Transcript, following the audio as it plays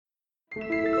Welcome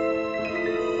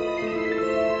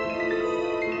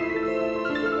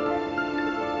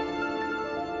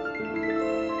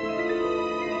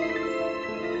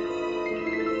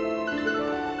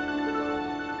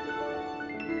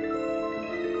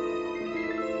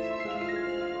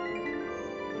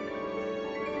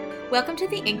to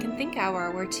the Ink and Think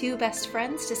Hour, where two best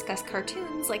friends discuss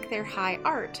cartoons like they're high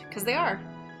art, because they are.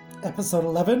 Episode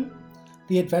 11,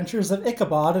 The Adventures of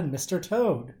Ichabod and Mr.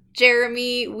 Toad.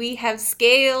 Jeremy, we have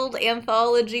scaled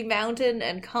Anthology Mountain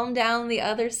and come down the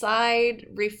other side,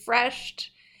 refreshed,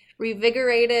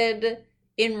 revigorated,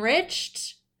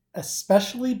 enriched.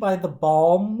 Especially by the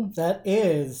balm that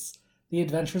is The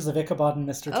Adventures of Ichabod and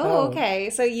Mr. Toad. Oh, okay.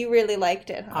 So you really liked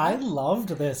it, huh? I loved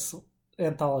this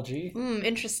anthology.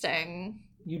 Interesting.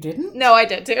 You didn't? No, I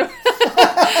did too.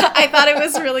 I thought it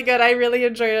was really good. I really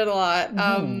enjoyed it a lot.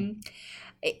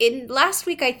 In last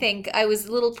week, I think, I was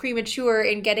a little premature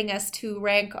in getting us to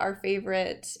rank our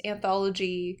favorite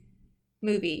anthology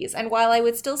movies. And while I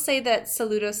would still say that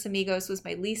Saludos Amigos was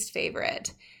my least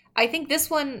favorite, I think this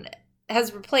one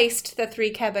has replaced the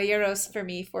Three Caballeros for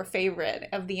me for favorite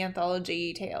of the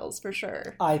anthology tales, for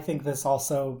sure. I think this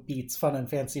also beats Fun and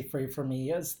Fancy Free for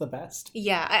me as the best.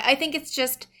 Yeah, I think it's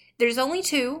just, there's only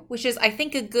two, which is, I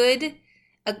think, a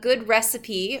good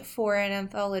recipe for an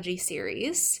anthology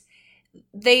series.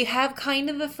 They have kind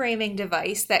of a framing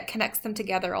device that connects them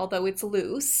together, although it's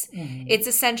loose. Mm-hmm. It's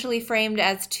essentially framed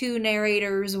as two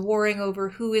narrators warring over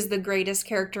who is the greatest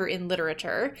character in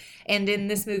literature. And in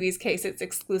this movie's case, it's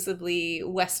exclusively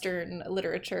Western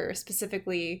literature,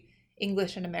 specifically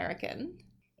English and American.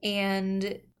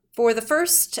 And for the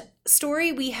first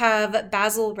story, we have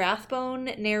Basil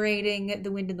Rathbone narrating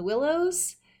The Wind in the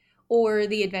Willows, or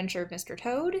The Adventure of Mr.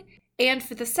 Toad. And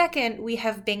for the second, we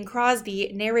have Bing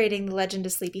Crosby narrating The Legend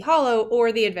of Sleepy Hollow,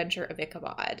 or The Adventure of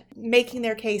Ichabod, making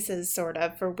their cases, sort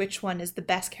of, for which one is the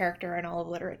best character in all of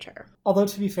literature. Although,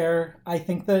 to be fair, I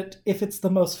think that if it's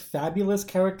the most fabulous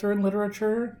character in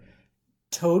literature,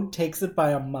 Toad takes it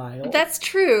by a mile. That's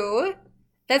true.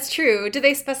 That's true. Do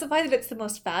they specify that it's the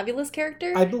most fabulous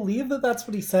character? I believe that that's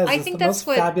what he says. I think that's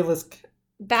what fabulous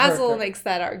Basil character makes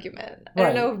that argument. Right.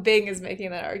 I don't know if Bing is making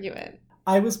that argument.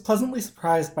 I was pleasantly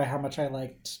surprised by how much I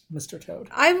liked Mr. Toad.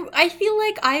 I feel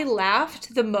like I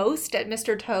laughed the most at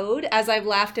Mr. Toad as I've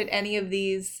laughed at any of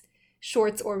these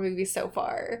shorts or movies so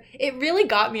far. It really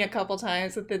got me a couple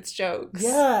times with its jokes.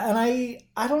 Yeah, and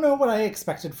I don't know what I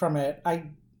expected from it. I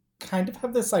kind of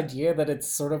have this idea that it's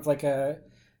sort of like a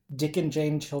Dick and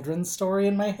Jane children's story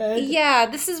in my head. Yeah,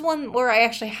 this is one where I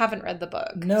actually haven't read the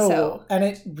book. No, and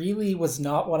it really was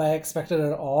not what I expected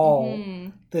at all.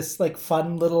 Mm-hmm. This like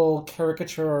fun little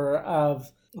caricature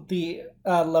of the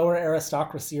lower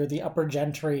aristocracy or the upper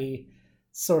gentry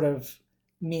sort of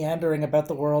meandering about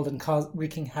the world and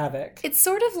wreaking havoc. It's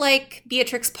sort of like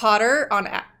Beatrix Potter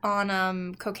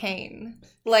on cocaine.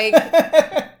 Like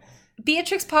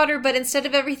Beatrix Potter, but instead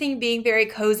of everything being very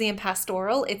cozy and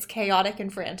pastoral, it's chaotic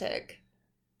and frantic.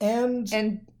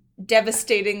 And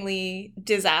devastatingly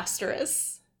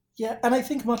disastrous. Yeah, and I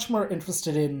think much more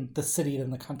interested in the city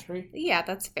than the country. Yeah,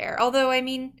 that's fair. Although, I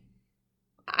mean,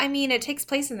 it takes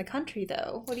place in the country,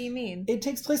 though. What do you mean? It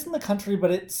takes place in the country, but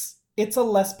it's a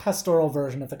less pastoral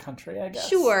version of the country, I guess.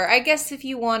 Sure. I guess if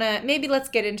you want to, maybe let's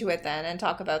get into it then and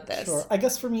talk about this. Sure. I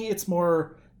guess for me, it's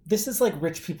more, this is like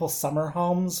rich people's summer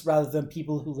homes rather than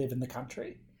people who live in the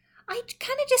country. I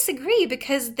kind of disagree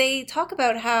because they talk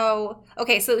about how,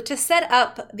 okay, so to set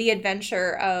up the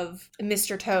adventure of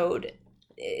Mr. Toad,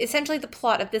 essentially the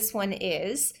plot of this one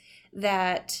is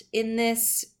that in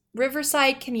this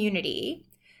riverside community,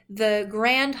 the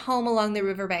grand home along the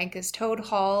riverbank is Toad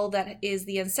Hall, that is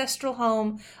the ancestral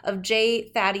home of J.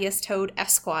 Thaddeus Toad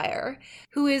Esquire,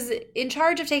 who is in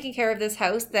charge of taking care of this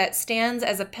house that stands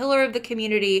as a pillar of the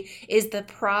community, is the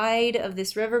pride of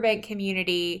this riverbank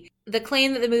community. The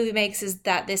claim that the movie makes is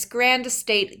that this grand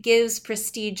estate gives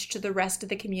prestige to the rest of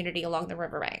the community along the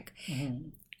riverbank. Mm-hmm.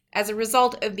 As a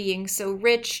result of being so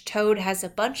rich, Toad has a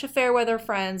bunch of fair weather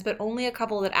friends, but only a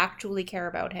couple that actually care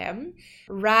about him.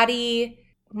 Ratty,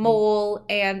 Mole,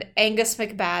 and Angus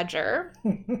MacBadger,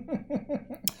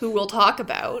 who we'll talk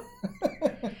about.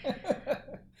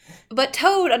 But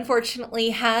Toad, unfortunately,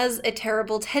 has a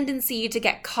terrible tendency to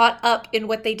get caught up in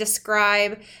what they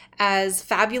describe as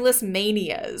fabulous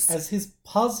manias. As his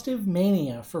positive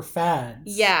mania for fads.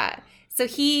 Yeah. So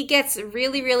he gets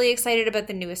really, really excited about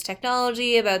the newest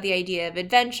technology, about the idea of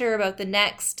adventure, about the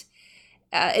next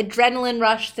adrenaline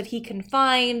rush that he can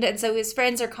find. And so his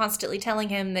friends are constantly telling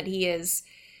him that he is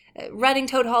running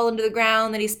Toad Hall into the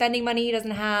ground, that he's spending money he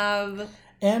doesn't have.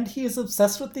 And he is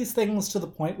obsessed with these things to the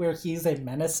point where he's a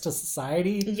menace to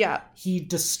society. Yeah. He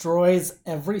destroys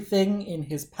everything in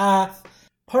his path.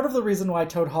 Part of the reason why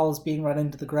Toad Hall is being run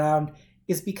into the ground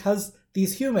is because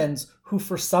these humans, who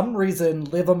for some reason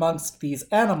live amongst these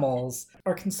animals,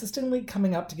 are consistently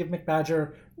coming up to give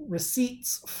MacBadger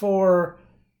receipts for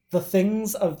the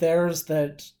things of theirs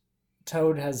that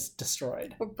Toad has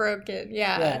destroyed. Or broken,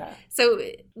 yeah. So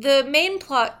the main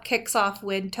plot kicks off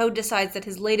when Toad decides that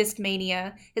his latest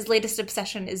mania, his latest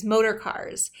obsession is motor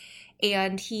cars.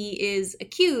 And he is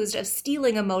accused of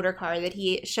stealing a motor car that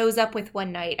he shows up with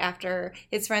one night after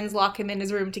his friends lock him in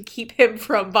his room to keep him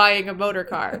from buying a motor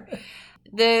car.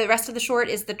 The rest of the short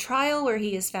is the trial where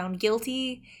he is found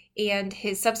guilty and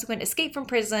his subsequent escape from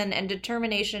prison and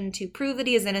determination to prove that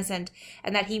he is innocent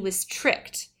and that he was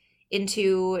tricked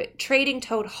into trading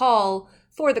Toad Hall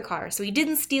for the car. So he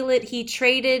didn't steal it, he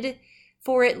traded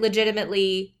for it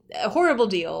legitimately. A horrible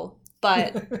deal,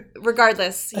 but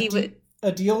regardless, he would...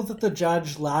 A deal that the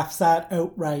judge laughs at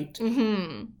outright,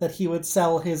 that he would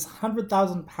sell his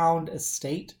 £100,000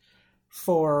 estate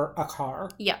for a car.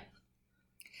 Yeah.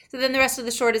 So then the rest of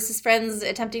the short is his friends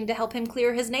attempting to help him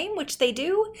clear his name, which they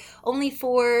do, only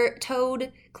for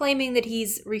Toad claiming that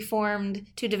he's reformed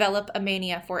to develop a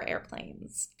mania for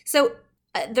airplanes. So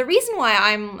the reason why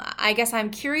I'm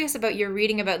curious about your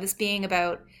reading about this being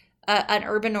about an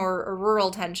urban or rural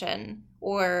tension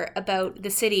or about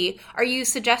the city, are you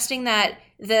suggesting that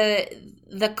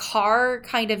the car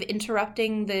kind of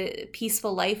interrupting the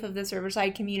peaceful life of this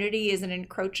Riverside community is an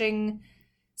encroaching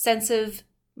sense of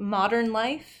modern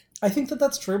life? I think that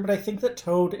that's true, but I think that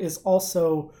Toad is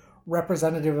also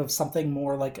representative of something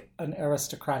more like an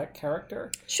aristocratic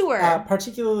character. Sure.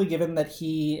 Particularly given that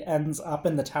he ends up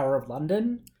in the Tower of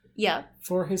London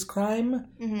for his crime,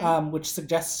 which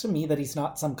suggests to me that he's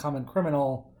not some common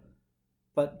criminal,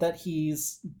 but that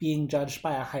he's being judged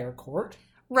by a higher court.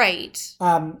 Right.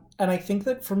 And I think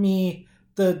that for me,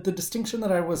 the distinction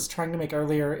that I was trying to make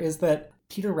earlier is that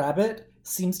Peter Rabbit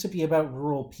seems to be about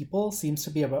rural people, seems to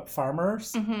be about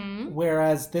farmers,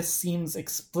 whereas this seems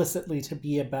explicitly to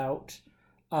be about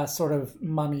sort of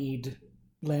moneyed,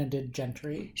 landed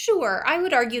gentry. Sure. I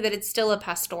would argue that it's still a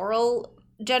pastoral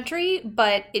gentry,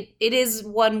 but it is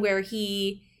one where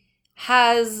he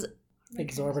has...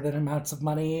 exorbitant amounts of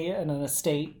money and an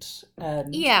estate.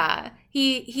 And yeah.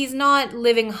 He's not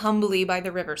living humbly by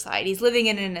the riverside. He's living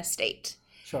in an estate.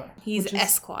 Sure. He's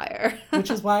Esquire. Which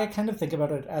is why I kind of think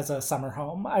about it as a summer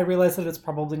home. I realize that it's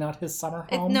probably not his summer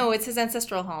home. No, it's his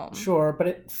ancestral home. Sure, but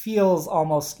it feels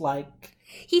almost like...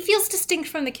 He feels distinct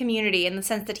from the community in the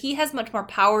sense that he has much more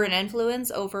power and influence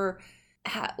over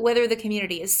whether the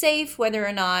community is safe, whether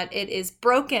or not it is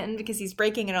broken, because he's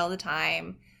breaking it all the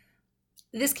time.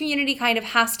 This community kind of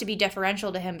has to be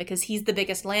deferential to him because he's the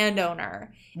biggest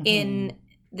landowner in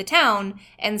the town,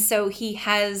 and so he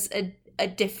has a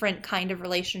different kind of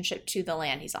relationship to the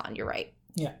land he's on. You're right.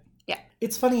 Yeah. Yeah.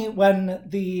 It's funny when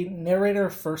the narrator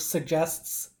first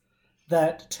suggests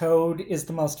that Toad is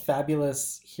the most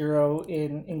fabulous hero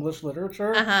in English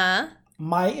literature.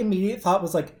 My immediate thought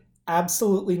was like,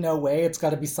 absolutely no way. It's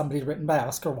got to be somebody written by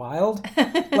Oscar Wilde.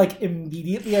 Like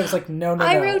immediately I was like, no.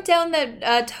 I wrote down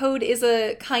that Toad is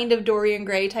a kind of Dorian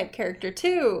Gray type character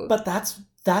too. But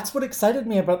that's what excited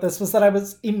me about this was that I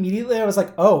was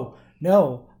like, oh,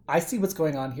 no. I see what's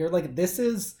going on here. Like, this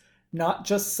is not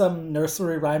just some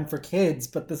nursery rhyme for kids,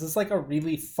 but this is like a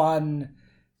really fun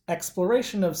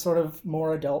exploration of sort of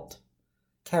more adult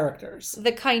characters.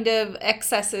 The kind of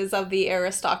excesses of the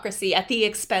aristocracy at the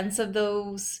expense of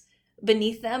those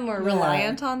beneath them or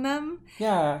reliant on them.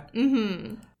 Yeah.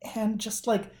 And just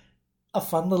like a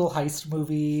fun little heist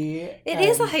movie. It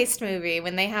is a heist movie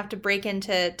when they have to break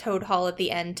into Toad Hall at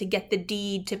the end to get the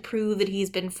deed to prove that he's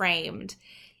been framed.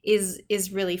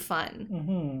 Is really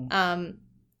fun.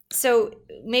 So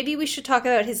maybe we should talk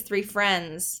about his three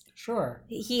friends. Sure.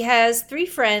 He has three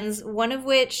friends, one of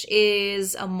which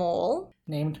is a mole.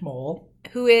 Named Mole.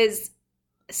 Who is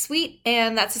sweet,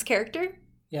 and that's his character.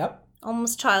 Yep.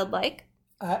 Almost childlike.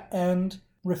 And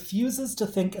refuses to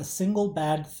think a single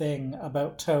bad thing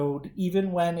about Toad,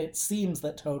 even when it seems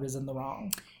that Toad is in the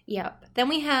wrong. Yep. Then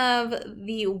we have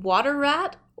the water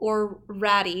rat, or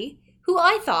Ratty, who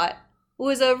I thought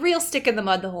was a real stick in the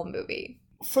mud the whole movie.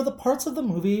 For the parts of the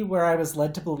movie where I was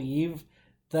led to believe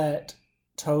that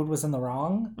Toad was in the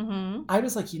wrong, I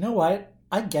was like, you know what?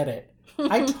 I get it.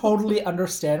 I totally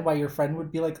understand why your friend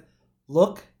would be like,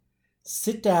 look,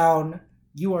 sit down,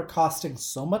 You are costing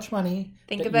so much money.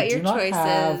 Think about your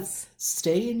choices.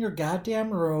 Stay in your goddamn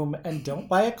room and don't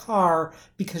buy a car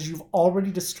because you've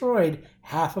already destroyed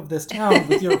half of this town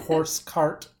with your horse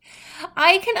cart.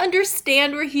 I can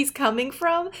understand where he's coming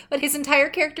from, but his entire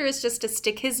character is just to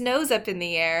stick his nose up in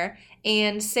the air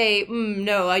and say,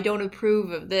 no, I don't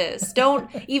approve of this. Don't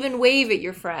even wave at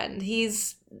your friend.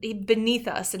 He's beneath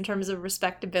us in terms of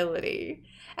respectability.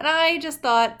 And I just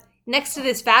thought, next to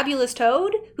this fabulous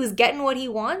toad who's getting what he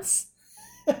wants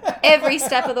every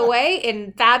step of the way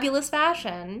in fabulous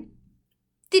fashion,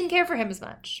 didn't care for him as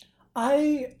much.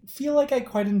 I feel like I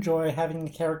quite enjoy having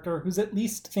a character who's at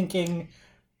least thinking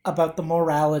about the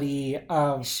morality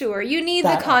of... Sure, you need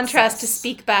the contrast to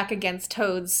speak back against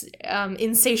Toad's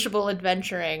insatiable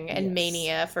adventuring and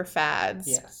mania for fads.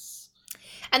 Yes.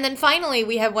 And then finally,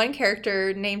 we have one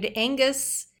character named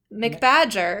Angus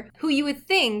MacBadger, who you would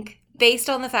think, based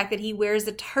on the fact that he wears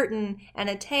a tartan and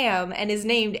a tam and is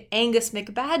named Angus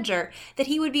MacBadger, that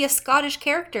he would be a Scottish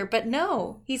character, but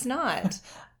no, he's not.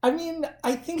 I mean,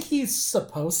 I think he's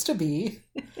supposed to be.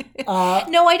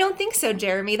 No, I don't think so,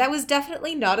 Jeremy. That was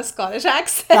definitely not a Scottish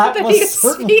accent that he was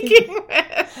speaking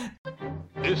with.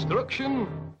 Destruction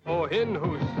or hen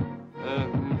who's...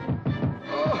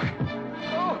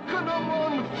 can a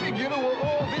man figure out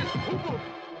all this hoople?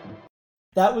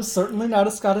 That was certainly not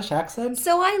a Scottish accent.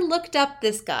 So I looked up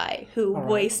this guy who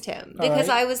voiced him because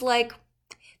I was like,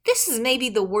 this is maybe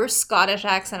the worst Scottish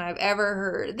accent I've ever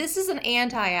heard. This is an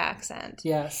anti-accent.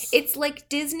 Yes. It's like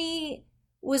Disney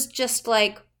was just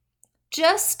like,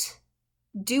 just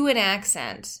do an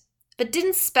accent, but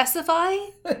didn't specify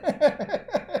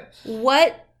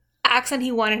what accent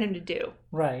he wanted him to do.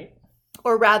 Right.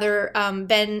 Or rather,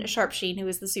 Ben Sharpsheen, who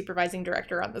is the supervising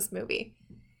director on this movie.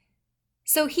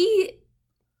 So he,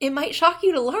 it might shock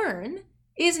you to learn,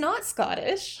 is not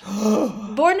Scottish.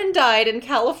 Born and died in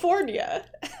California.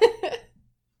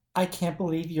 I can't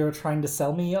believe you're trying to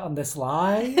sell me on this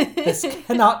lie. This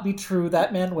cannot be true.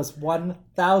 That man was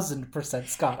 1,000%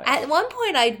 Scottish. At one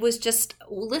point, I was just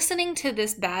listening to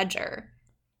this badger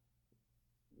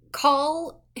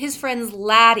call his friends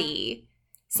laddie,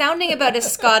 sounding about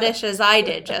as Scottish as I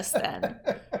did just then.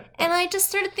 And I just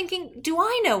started thinking, do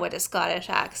I know what a Scottish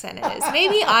accent is?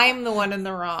 Maybe I'm the one in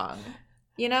the wrong,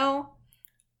 you know?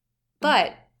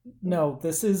 But no,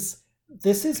 this is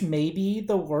maybe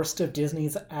the worst of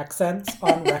Disney's accents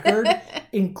on record,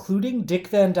 including Dick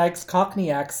Van Dyke's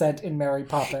Cockney accent in Mary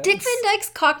Poppins. Dick Van Dyke's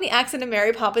Cockney accent in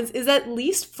Mary Poppins is at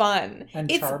least fun. And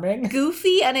it's charming.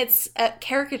 Goofy and it's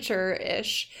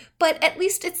caricature-ish, but at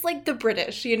least it's like the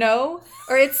British, you know?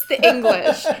 Or it's the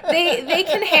English. They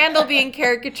can handle being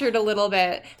caricatured a little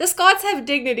bit. The Scots have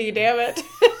dignity, damn it.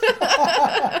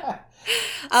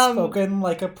 Spoken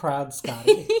like a proud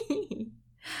Scottie.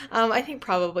 I think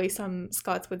probably some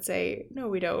Scots would say, no,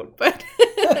 we don't. But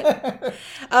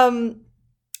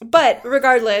but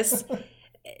regardless,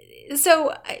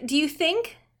 so do you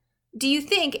think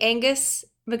Angus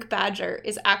MacBadger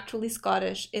is actually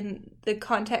Scottish in the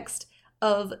context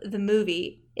of the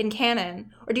movie in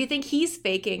canon? Or do you think he's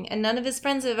faking and none of his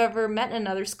friends have ever met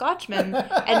another Scotchman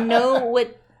and know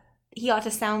what he ought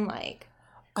to sound like?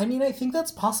 I mean, I think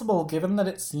that's possible, given that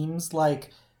it seems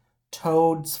like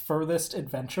Toad's furthest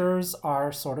adventures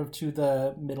are sort of to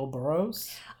the middle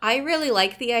boroughs. I really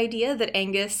like the idea that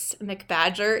Angus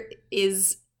MacBadger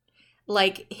is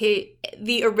like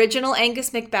the original Angus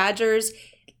MacBadger's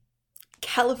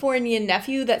Californian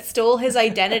nephew that stole his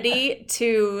identity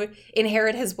to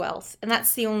inherit his wealth. And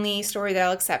that's the only story that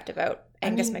I'll accept about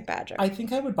Angus MacBadger. I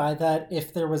think I would buy that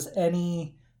if there was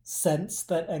any sense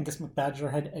that Angus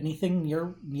MacBadger had anything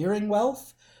nearing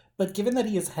wealth. But given that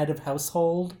he is head of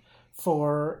household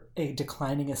for a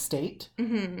declining estate,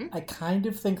 I kind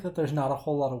of think that there's not a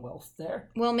whole lot of wealth there.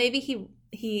 Well, maybe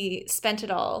he spent it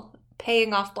all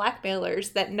paying off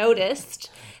blackmailers that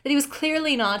noticed that he was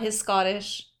clearly not his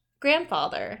Scottish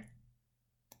grandfather.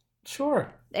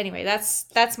 Sure. Anyway,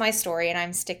 that's my story, and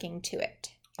I'm sticking to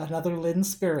it. Another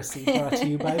Lynn-spiracy brought to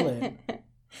you by Lynn.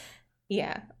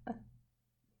 Yeah.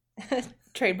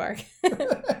 Trademark.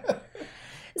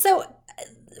 So,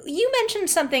 you mentioned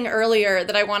something earlier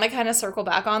that I want to kind of circle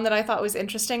back on that I thought was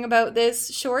interesting about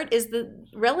this short is the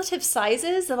relative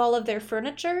sizes of all of their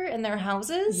furniture and their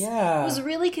houses. Yeah. It was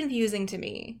really confusing to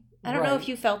me. I don't know if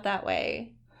you felt that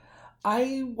way.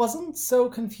 I wasn't so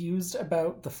confused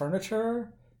about the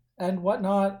furniture and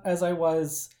whatnot as I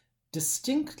was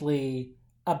distinctly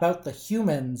about the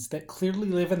humans that clearly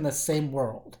live in the same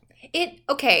world.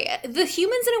 The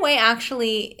humans in a way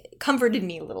actually comforted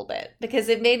me a little bit because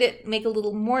it made it make a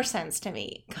little more sense to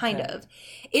me, kind of.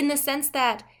 In the sense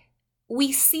that we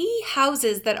see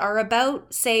houses that are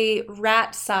about, say,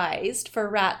 rat-sized for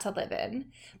Rat to live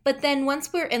in. But then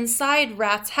once we're inside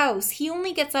Rat's house, he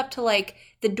only gets up to, like,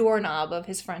 the doorknob of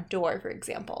his front door, for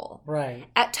example. Right.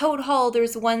 At Toad Hall,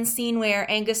 there's one scene where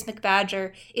Angus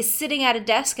MacBadger is sitting at a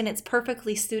desk and it's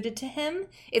perfectly suited to him.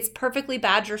 It's perfectly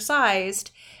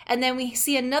Badger-sized. And then we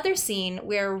see another scene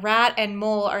where Rat and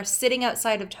Mole are sitting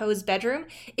outside of Toad's bedroom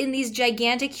in these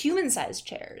gigantic human-sized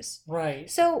chairs. Right.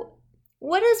 So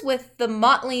what is with the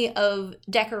motley of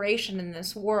decoration in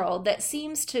this world that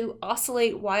seems to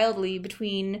oscillate wildly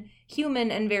between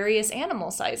human and various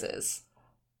animal sizes?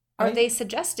 Are they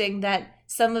suggesting that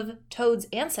some of Toad's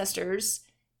ancestors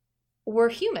were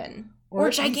human?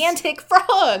 Or gigantic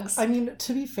frogs? I mean,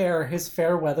 to be fair, his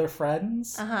fair weather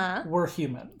friends were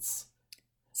humans.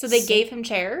 So they gave him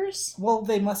chairs? Well,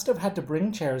 they must have had to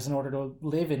bring chairs in order to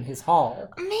live in his hall.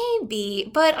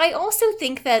 Maybe, but I also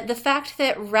think that the fact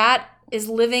that Rat is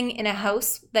living in a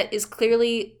house that is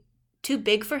clearly too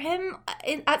big for him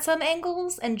at some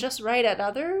angles and just right at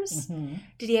others. Mm-hmm.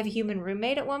 Did he have a human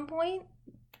roommate at one point?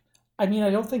 I mean,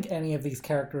 I don't think any of these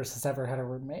characters has ever had a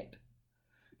roommate.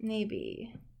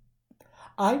 Maybe.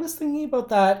 I was thinking about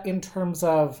that in terms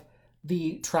of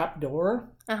the trapdoor.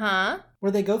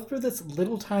 Where they go through this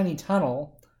little tiny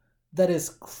tunnel that is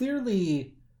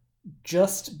clearly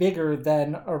just bigger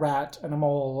than a rat and a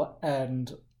mole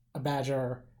and a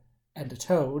badger and a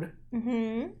toad.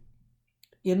 Mm-hmm.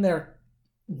 In their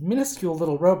minuscule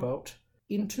little rowboat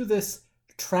into this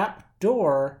trap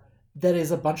door that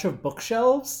is a bunch of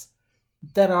bookshelves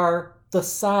that are the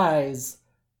size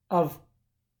of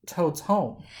Toad's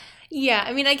home. Yeah,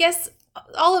 I mean, I guess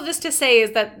all of this to say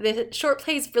is that the short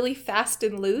plays really fast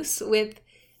and loose with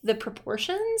the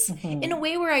proportions in a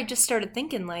way where I just started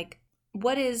thinking, like,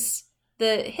 what is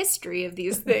the history of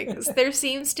these things? There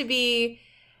seems to be,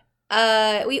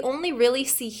 we only really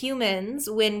see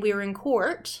humans when we're in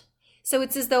court. So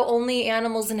it's as though only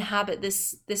animals inhabit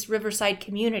this riverside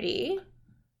community.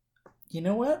 You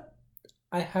know what?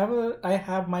 I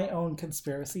have my own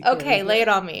conspiracy theory. Okay, lay it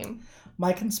on me.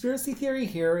 My conspiracy theory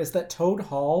here is that Toad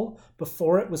Hall,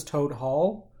 before it was Toad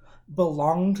Hall,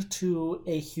 belonged to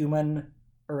a human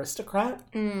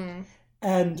aristocrat. Mm.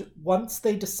 And once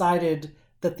they decided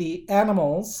that the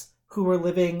animals who were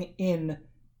living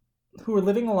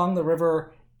along the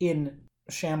river in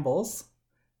shambles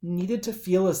needed to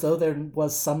feel as though there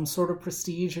was some sort of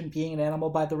prestige in being an animal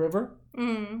by the river,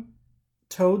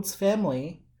 Toad's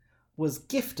family was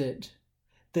gifted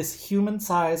this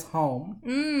human-sized home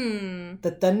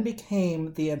that then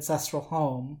became the ancestral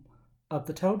home of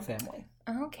the Toad family.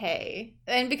 Okay.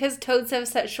 And because toads have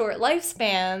such short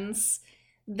lifespans,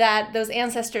 that those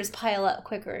ancestors pile up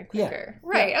quicker and quicker. Yeah.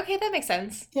 Right. Yeah. Okay, that makes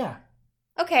sense. Yeah.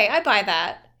 Okay, I buy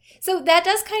that. So that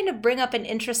does kind of bring up an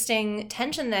interesting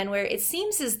tension then, where it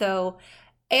seems as though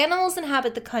animals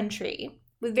inhabit the country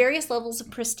with various levels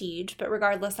of prestige, but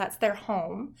regardless, that's their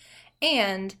home.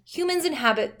 And humans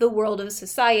inhabit the world of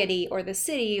society or the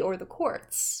city or the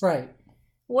courts. Right.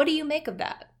 What do you make of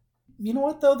that? You know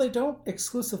what, though? They don't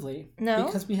exclusively. No?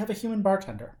 Because we have a human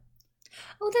bartender.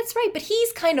 Oh, that's right. But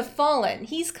he's kind of fallen.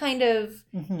 He's kind of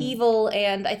evil,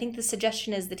 and I think the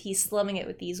suggestion is that he's slumming it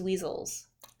with these weasels.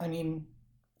 I mean,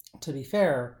 to be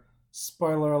fair,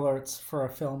 spoiler alerts for a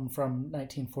film from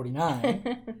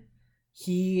 1949,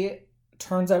 he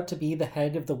turns out to be the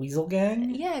head of the weasel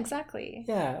gang. Yeah, exactly.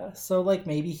 Yeah, so like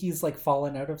maybe he's like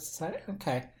fallen out of society.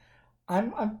 Okay,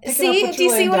 I'm picking see. Up what do you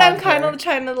you're see what down I'm kind here. of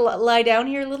trying to lie down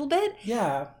here a little bit?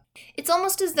 Yeah. It's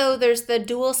almost as though there's the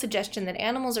dual suggestion that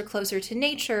animals are closer to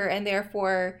nature, and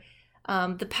therefore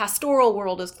the pastoral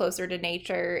world is closer to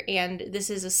nature, and this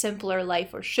is a simpler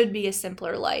life, or should be a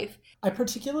simpler life. I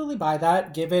particularly buy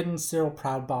that, given Cyril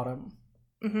Proudbottom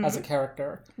as a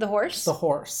character. The horse? The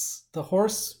horse. The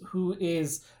horse who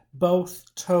is both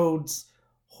Toad's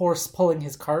horse pulling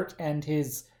his cart and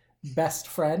his best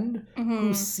friend,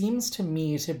 who seems to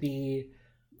me to be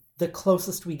the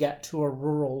closest we get to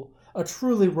a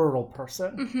truly rural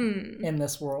person in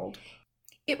this world.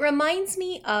 It reminds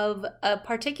me of a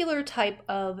particular type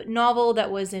of novel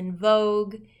that was in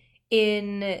vogue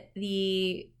in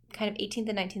the kind of 18th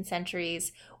and 19th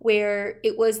centuries, where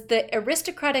it was the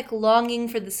aristocratic longing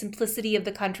for the simplicity of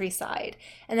the countryside,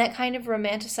 and that kind of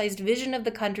romanticized vision of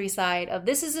the countryside of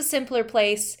this is a simpler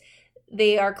place,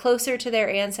 they are closer to their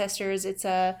ancestors, it's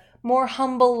a more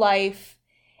humble life,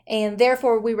 and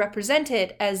therefore we represent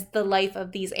it as the life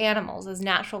of these animals, as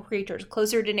natural creatures,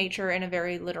 closer to nature in a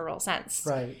very literal sense.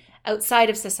 Right. Outside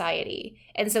of society.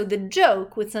 And so the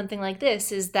joke with something like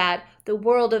this is that the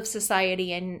world of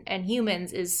society and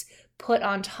humans is put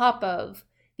on top of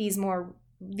these more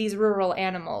these rural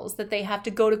animals, that they have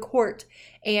to go to court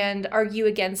and argue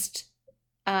against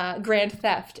grand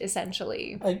theft,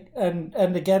 essentially.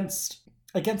 And against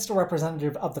a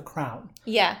representative of the crown.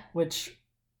 Yeah. Which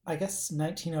I guess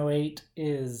 1908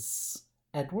 is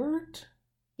Edward?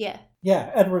 Yeah.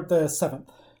 Yeah, Edward the Seventh.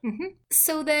 Mm-hmm.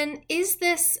 So then, is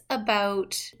this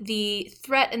about the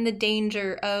threat and the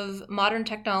danger of modern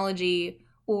technology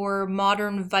or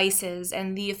modern vices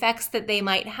and the effects that they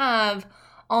might have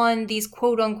on these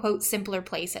quote-unquote simpler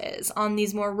places, on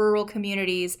these more rural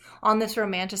communities, on this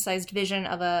romanticized vision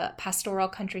of a pastoral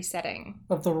country setting?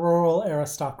 Of the rural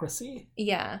aristocracy.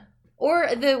 Yeah.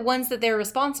 Or the ones that they're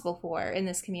responsible for in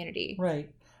this community.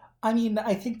 Right. I mean,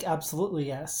 I think absolutely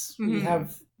yes. Mm-hmm. We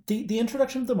have... The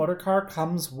introduction of the motor car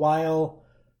comes while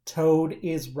Toad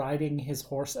is riding his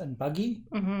horse and buggy.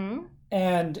 Mm-hmm.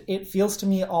 And it feels to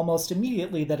me almost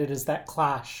immediately that it is that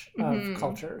clash of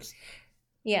cultures.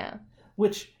 Yeah.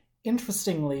 Which,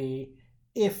 interestingly,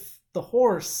 if the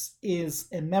horse is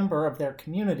a member of their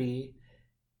community,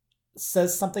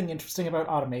 says something interesting about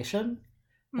automation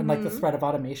and like the threat of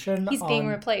automation. He's being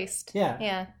replaced. Yeah.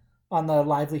 Yeah. On the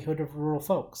livelihood of rural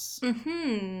folks.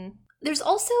 Mm-hmm. There's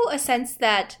also a sense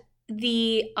that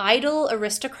the idle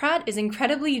aristocrat is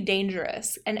incredibly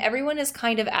dangerous and everyone is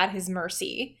kind of at his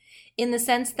mercy, in the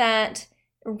sense that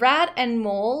Rat and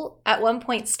Mole at one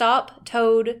point stop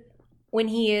Toad when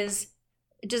he is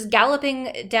just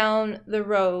galloping down the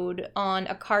road on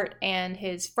a cart and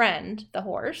his friend, the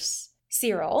horse,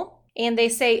 Cyril. And they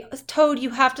say, Toad,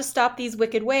 you have to stop these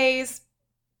wicked ways.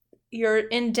 You're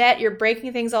in debt. You're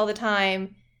breaking things all the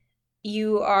time.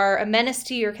 You are a menace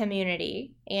to your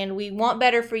community, and we want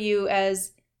better for you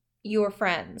as your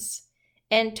friends.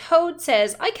 And Toad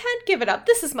says, I can't give it up.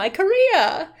 This is my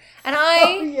career.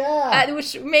 And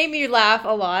which made me laugh a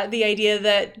lot, the idea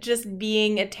that just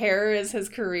being a terror is his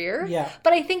career. Yeah.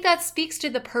 But I think that speaks to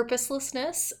the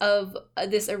purposelessness of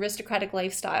this aristocratic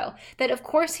lifestyle. That, of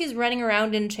course, he's running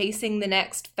around and chasing the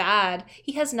next fad.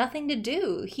 He has nothing to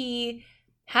do. He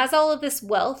has all of this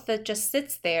wealth that just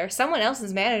sits there. Someone else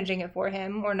is managing it for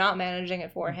him or not managing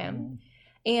it for him.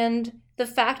 And the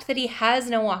fact that he has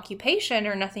no occupation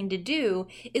or nothing to do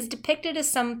is depicted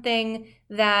as something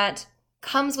that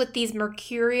comes with these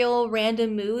mercurial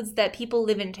random moods that people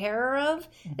live in terror of,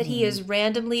 that he is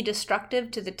randomly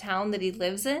destructive to the town that he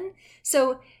lives in.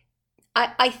 So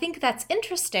I think that's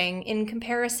interesting in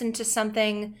comparison to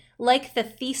something like the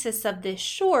thesis of this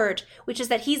short, which is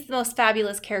that he's the most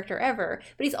fabulous character ever,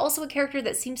 but he's also a character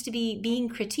that seems to be being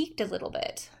critiqued a little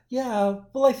bit. Yeah,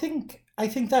 well, I think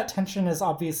that tension is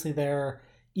obviously there,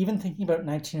 even thinking about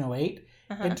 1908,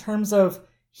 in terms of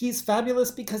he's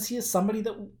fabulous because he is somebody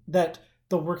that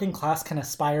the working class can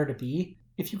aspire to be.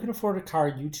 If you can afford a car,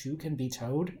 you too can be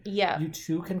Toad. Yeah. You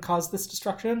too can cause this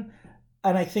destruction.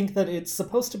 And I think that it's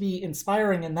supposed to be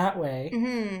inspiring in that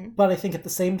way. But I think at the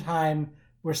same time,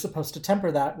 we're supposed to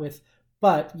temper that with,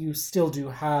 but you still do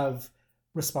have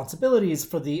responsibilities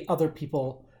for the other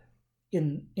people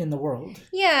in the world.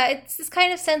 Yeah, it's this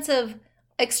kind of sense of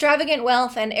extravagant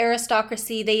wealth and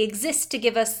aristocracy. They exist to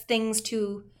give us things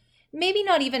to maybe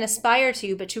not even aspire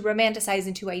to, but to romanticize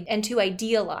and to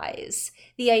idealize.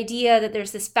 The idea that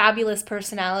there's this fabulous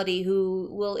personality who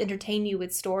will entertain you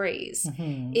with stories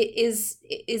it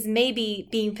is maybe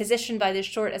being positioned by this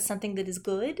short as something that is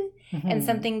good and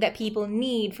something that people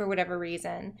need for whatever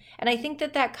reason. And I think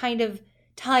that kind of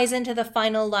ties into the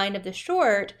final line of the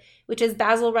short, which is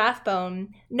Basil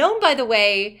Rathbone, known, by the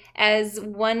way, as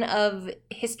one of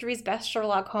history's best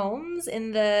Sherlock Holmes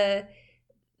in the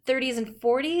 30s and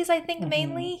 40s, I think,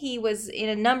 mainly. He was in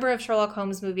a number of Sherlock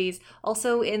Holmes movies,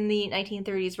 also in the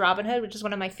 1930s Robin Hood, which is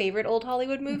one of my favorite old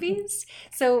Hollywood movies.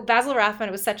 So Basil Rathbone,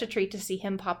 it was such a treat to see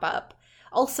him pop up.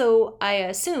 Also, I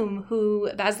assume who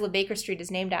Basil of Baker Street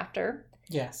is named after.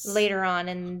 Yes. Later on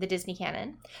in the Disney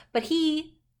canon. But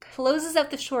he closes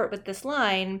out the short with this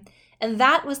line, and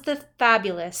that was the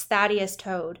fabulous Thaddeus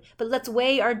Toad. But let's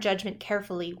weigh our judgment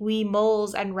carefully, we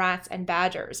moles and rats and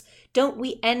badgers. Don't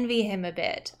we envy him a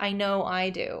bit? I know I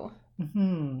do.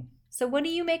 So what do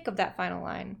you make of that final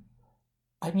line?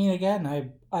 I mean,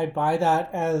 again, I buy that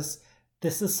as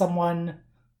this is someone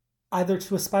either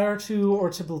to aspire to or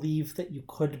to believe that you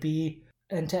could be,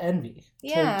 and to envy.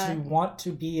 To want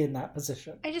to be in that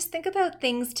position. I just think about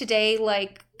things today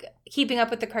like Keeping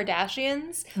Up with the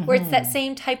Kardashians, where it's that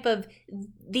same type of,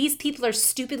 these people are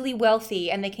stupidly wealthy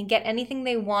and they can get anything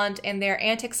they want and their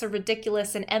antics are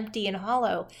ridiculous and empty and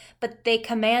hollow, but they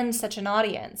command such an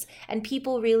audience and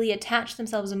people really attach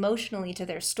themselves emotionally to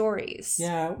their stories.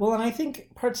 Yeah, well, and I think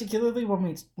particularly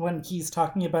when he's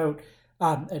talking about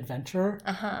adventure,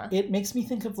 it makes me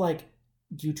think of like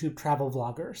YouTube travel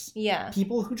vloggers. Yeah.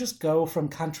 People who just go from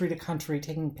country to country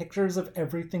taking pictures of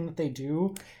everything that they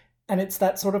do. And it's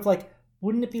that sort of like,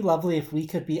 wouldn't it be lovely if we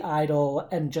could be idle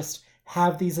and just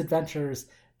have these adventures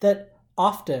that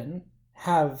often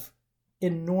have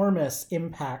enormous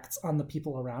impacts on the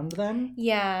people around them?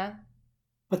 Yeah.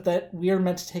 But that we are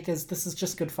meant to take as this is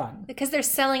just good fun. Because they're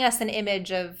selling us an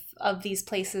image of these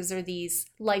places or these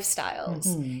lifestyles.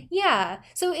 Mm-hmm. Yeah.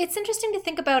 So it's interesting to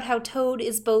think about how Toad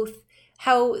is both,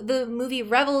 how the movie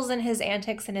revels in his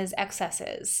antics and his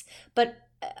excesses, but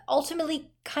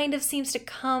ultimately kind of seems to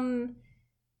come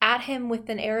at him with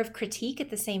an air of critique at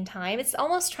the same time. It's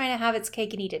almost trying to have its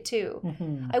cake and eat it too.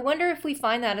 Mm-hmm. I wonder if we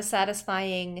find that a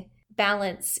satisfying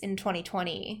balance in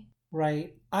 2020.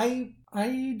 Right. I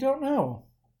don't know.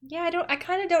 Yeah, I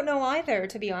kind of don't know either,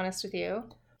 to be honest with you.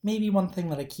 Maybe one thing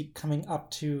that I keep coming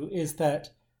up to is that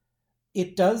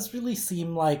it does really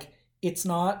seem like it's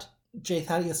not J.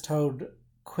 Thaddeus Toad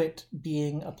quit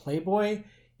being a playboy.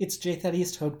 It's J.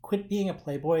 Thaddeus Toad quit being a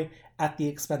playboy at the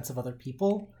expense of other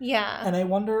people. Yeah. And I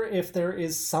wonder if there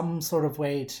is some sort of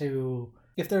way to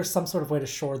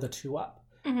shore the two up.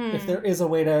 Mm-hmm. If there is a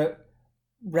way to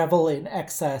revel in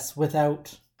excess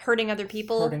without hurting other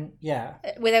people.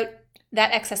 Without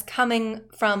that excess coming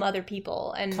from other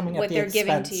people and what they're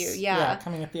giving to you. Yeah,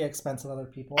 coming at the expense of other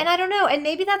people. And I don't know. And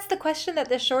maybe that's the question that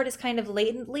this short is kind of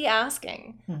latently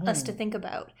asking us to think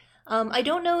about. I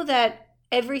don't know that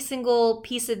every single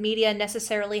piece of media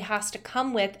necessarily has to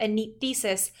come with a neat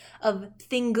thesis of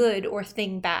thing good or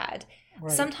thing bad.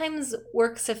 Right. Sometimes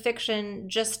works of fiction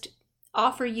just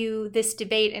offer you this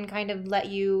debate and kind of let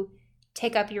you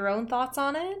take up your own thoughts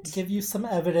on it. Give you some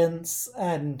evidence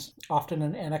and often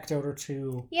an anecdote or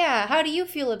two. Yeah, how do you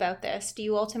feel about this? Do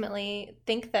you ultimately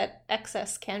think that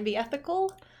excess can be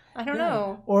ethical? I don't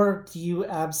know. Or do you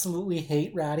absolutely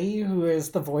hate Ratty, who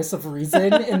is the voice of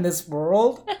reason in this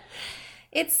world?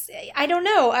 I don't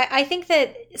know. I think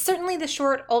that certainly the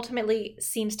short ultimately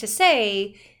seems to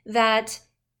say that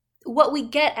what we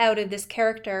get out of this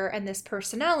character and this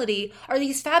personality are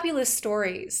these fabulous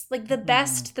stories. Like the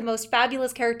best, the most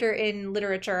fabulous character in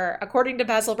literature, according to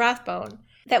Basil Rathbone.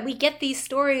 That we get these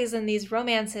stories and these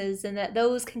romances and that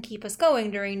those can keep us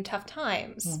going during tough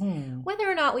times. Mm-hmm. Whether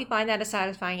or not we find that a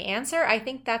satisfying answer, I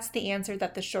think that's the answer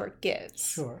that the short gives.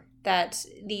 Sure. That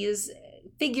these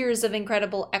figures of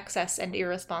incredible excess and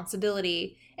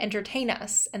irresponsibility entertain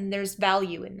us, and there's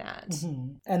value in that.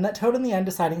 Mm-hmm. And that Toad in the end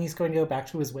deciding he's going to go back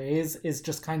to his ways is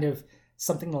just kind of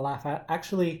something to laugh at.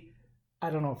 Actually,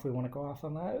 I don't know if we want to go off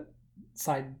on that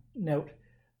side note,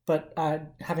 but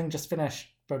having just finished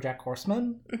BoJack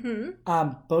Horseman,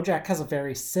 BoJack has a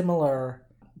very similar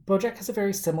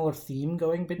theme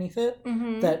going beneath it,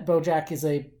 that BoJack is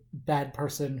a bad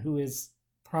person who is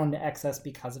prone to excess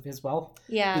because of his wealth.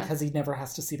 Yeah. Because he never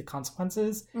has to see the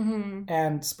consequences. Mm-hmm.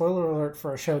 And spoiler alert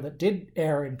for a show that did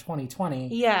air in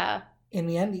 2020. Yeah. In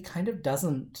the end, he kind of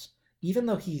doesn't, even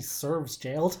though he serves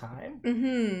jail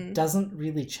time, doesn't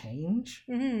really change.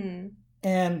 Mm-hmm.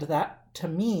 And that, to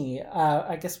me,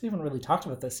 I guess we haven't really talked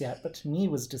about this yet, but to me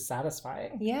was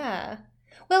dissatisfying. Yeah.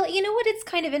 Well, you know what? It's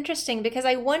kind of interesting because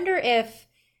I wonder if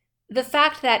the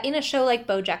fact that in a show like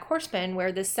BoJack Horseman,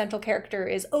 where this central character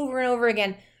is over and over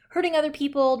again hurting other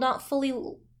people, not fully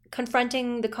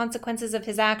confronting the consequences of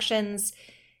his actions,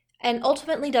 and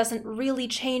ultimately doesn't really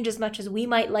change as much as we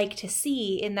might like to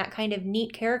see in that kind of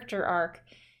neat character arc.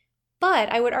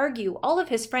 But I would argue all of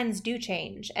his friends do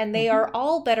change, and they are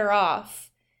all better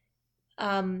off,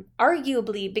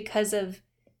 arguably because of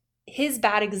his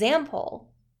bad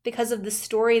example, because of the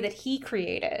story that he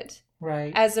created.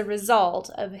 Right. As a result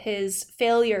of his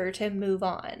failure to move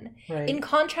on. Right. In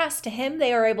contrast to him,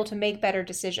 they are able to make better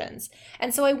decisions.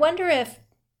 And so I wonder if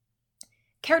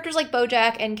characters like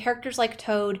BoJack and characters like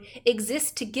Toad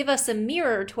exist to give us a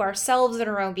mirror to ourselves and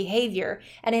our own behavior.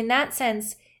 And in that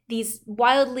sense, these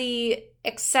wildly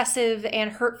excessive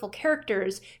and hurtful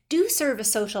characters do serve a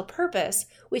social purpose,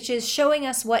 which is showing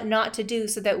us what not to do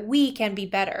so that we can be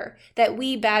better, that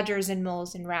we badgers and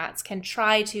moles and rats can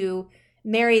try to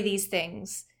marry these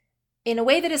things in a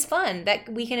way that is fun, that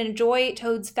we can enjoy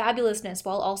Toad's fabulousness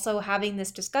while also having this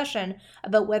discussion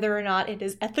about whether or not it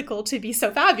is ethical to be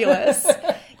so fabulous,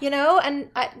 you know? And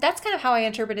that's kind of how I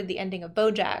interpreted the ending of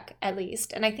BoJack, at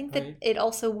least. And I think that it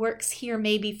also works here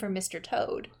maybe for Mr.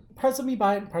 Toad. Parts of me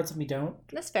buy it and parts of me don't.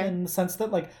 That's fair. In the sense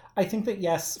that, like, I think that,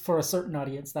 yes, for a certain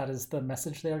audience, that is the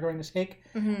message they are going to take.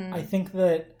 Mm-hmm. I think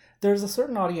that there's a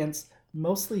certain audience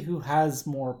mostly who has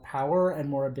more power and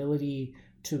more ability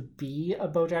to be a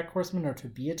BoJack Horseman or to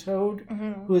be a Toad,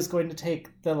 who is going to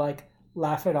take the, like,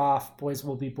 laugh it off, boys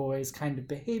will be boys kind of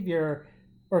behavior,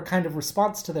 or kind of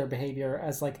response to their behavior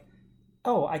as, like,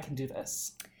 oh, I can do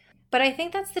this. But I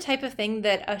think that's the type of thing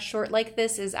that a short like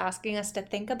this is asking us to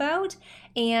think about.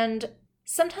 And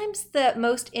sometimes the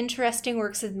most interesting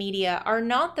works of media are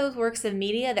not those works of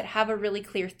media that have a really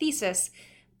clear thesis,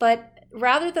 but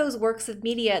rather those works of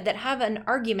media that have an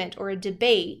argument or a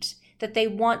debate that they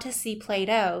want to see played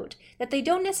out, that they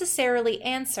don't necessarily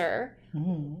answer,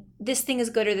 this thing is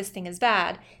good or this thing is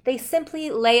bad. They simply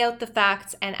lay out the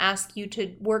facts and ask you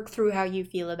to work through how you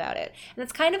feel about it. And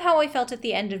that's kind of how I felt at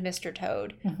the end of Mr.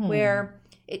 Toad, where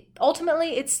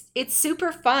ultimately it's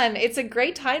super fun. It's a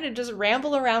great time to just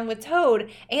ramble around with Toad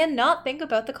and not think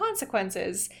about the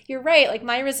consequences. You're right, like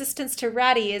my resistance to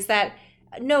Ratty is that,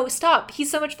 no, stop, he's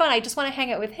so much fun, I just want to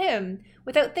hang out with him,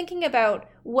 without thinking about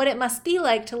what it must be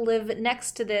like to live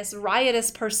next to this riotous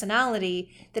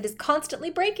personality that is constantly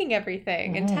breaking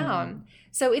everything in town.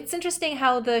 So it's interesting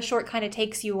how the short kind of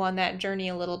takes you on that journey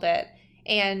a little bit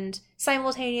and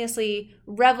simultaneously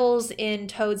revels in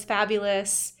Toad's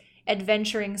fabulous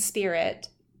adventuring spirit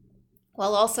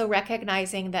while also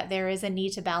recognizing that there is a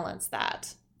need to balance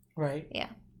that. Right. Yeah.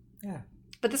 Yeah.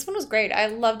 But this one was great. I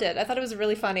loved it. I thought it was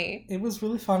really funny. It was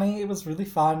really funny. It was really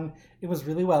fun. It was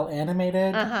really well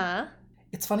animated. Uh-huh.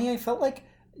 It's funny, I felt like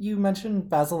you mentioned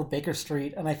Basil of Baker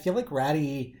Street, and I feel like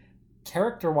Ratty,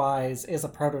 character-wise, is a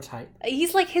prototype.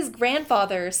 He's like his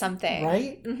grandfather or something.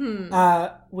 Right?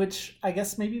 Which I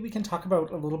guess maybe we can talk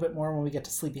about a little bit more when we get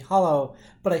to Sleepy Hollow,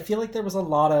 but I feel like there was a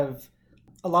lot of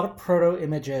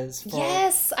proto-images.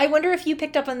 Yes! I wonder if you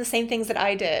picked up on the same things that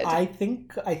I did. I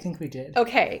think we did.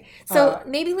 Okay. So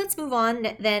maybe let's move on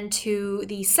then to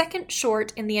the second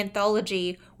short in the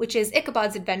anthology, which is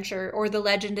Ichabod's Adventure, or The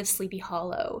Legend of Sleepy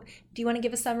Hollow. Do you want to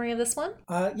give a summary of this one?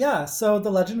 Yeah, so The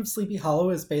Legend of Sleepy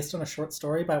Hollow is based on a short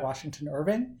story by Washington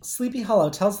Irving. Sleepy Hollow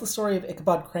tells the story of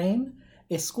Ichabod Crane,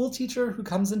 a school teacher who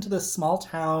comes into this small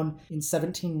town in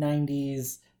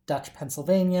 1790s Dutch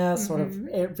Pennsylvania, sort of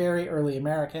very early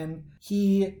American.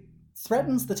 He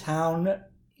threatens the town,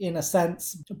 in a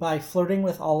sense, by flirting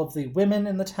with all of the women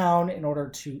in the town in order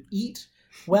to eat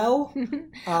well.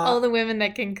 All the women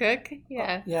that can cook?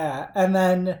 Yeah. Yeah, and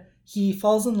then he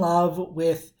falls in love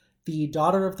with the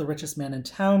daughter of the richest man in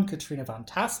town, Katrina von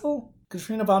Tassel.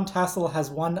 Katrina von Tassel has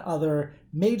one other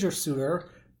major suitor,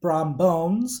 Brom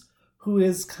Bones, who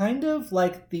is kind of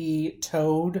like the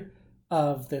Toad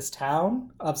of this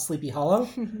town, of Sleepy Hollow,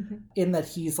 in that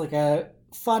he's like a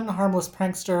fun, harmless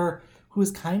prankster who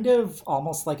is kind of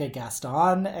almost like a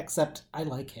Gaston, except I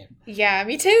like him. Yeah,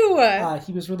 me too!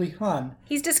 He was really fun.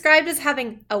 He's described as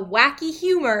having a wacky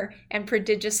humor and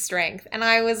prodigious strength, and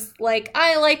I was like,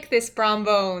 I like this Brom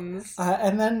Bones.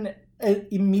 And then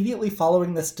immediately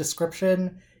following this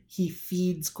description, he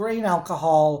feeds grain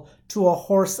alcohol to a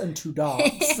horse and 2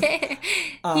 dogs.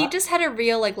 He just had a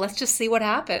real, like, let's just see what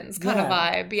happens kind of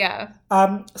vibe, yeah.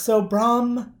 So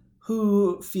Brom,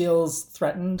 who feels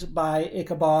threatened by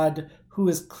Ichabod, who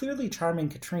is clearly charming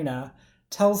Katrina,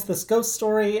 tells this ghost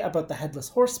story about the Headless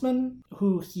Horseman,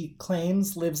 who he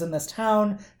claims lives in this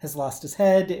town, has lost his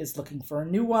head, is looking for a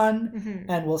new one,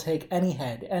 and will take any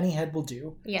head. Any head will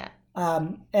do. Yeah.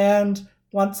 And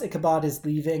once Ichabod is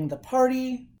leaving the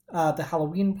party, the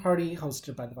Halloween party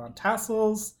hosted by the Von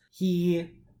Tassels, he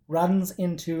runs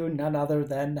into none other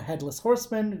than the Headless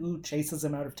Horseman, who chases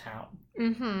him out of town.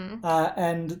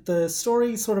 And the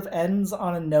story sort of ends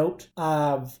on a note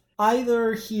of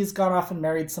either he's gone off and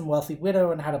married some wealthy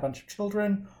widow and had a bunch of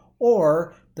children,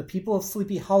 or the people of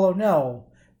Sleepy Hollow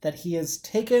know that he is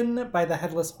taken by the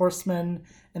Headless Horseman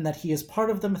and that he is part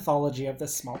of the mythology of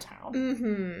this small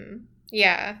town.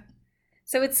 Yeah.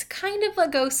 So it's kind of a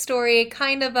ghost story,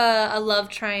 kind of a love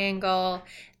triangle.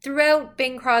 Throughout,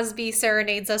 Bing Crosby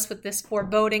serenades us with this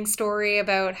foreboding story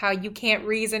about how you can't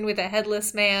reason with a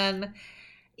headless man.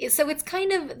 So it's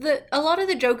kind of, a lot of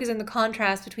the joke is in the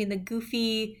contrast between the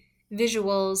goofy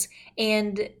visuals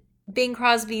and Bing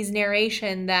Crosby's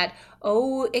narration that,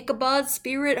 oh, Ichabod's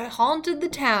spirit haunted the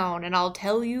town, and I'll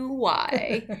tell you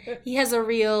why. He has a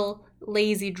real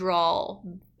lazy drawl,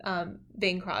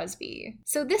 Bing Crosby.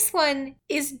 So this one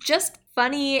is just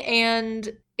funny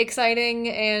and exciting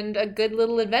and a good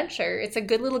little adventure. It's a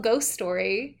good little ghost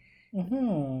story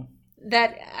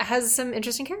that has some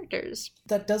interesting characters.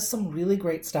 That does some really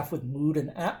great stuff with mood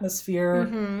and atmosphere,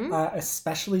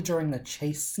 especially during the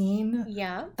chase scene.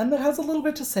 Yeah. And that has a little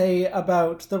bit to say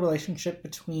about the relationship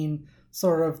between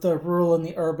sort of the rural and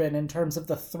the urban in terms of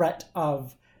the threat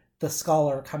of the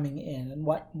scholar coming in and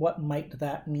what might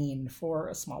that mean for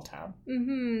a small town.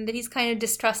 That he's kind of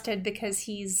distrusted because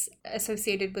he's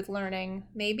associated with learning,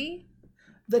 maybe?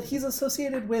 That he's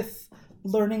associated with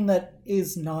learning that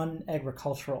is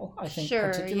non-agricultural, I think,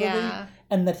 particularly. Yeah.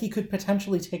 And that he could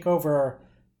potentially take over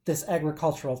this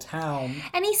agricultural town.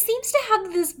 And he seems to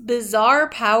have this bizarre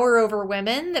power over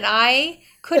women that I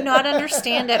could not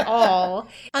understand at all,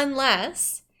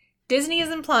 unless Disney is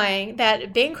implying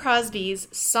that Bing Crosby's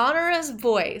sonorous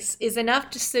voice is enough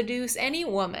to seduce any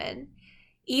woman,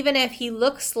 even if he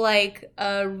looks like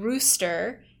a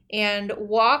rooster and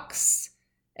walks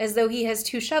as though he has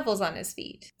 2 shovels on his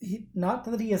feet. Not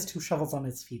that he has 2 shovels on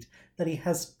his feet, that he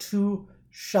has 2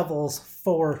 shovels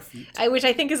 4 feet. Which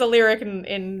I think is a lyric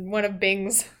in one of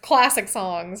Bing's classic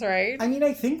songs, right? I mean,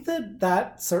 I think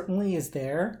that certainly is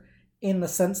there, in the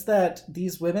sense that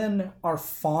these women are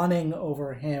fawning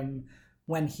over him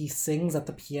when he sings at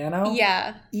the piano.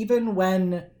 Yeah. Even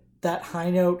when that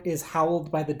high note is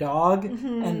howled by the dog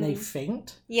and they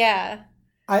faint. Yeah.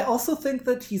 I also think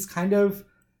that he's kind of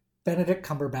Benedict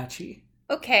Cumberbatchy.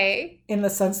 Okay. In the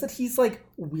sense that he's, like,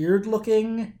 weird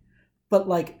looking, but,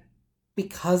 like,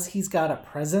 because he's got a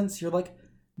presence, you're like,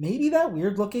 maybe that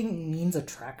weird looking means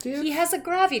attractive? He has a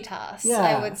gravitas, Yeah.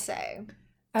 I would say.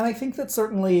 And I think that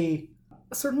certainly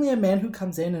a man who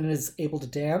comes in and is able to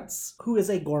dance, who is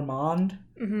a gourmand,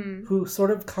 who sort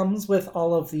of comes with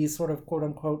all of these sort of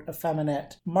quote-unquote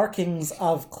effeminate markings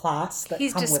of class that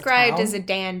He's come described with town. as a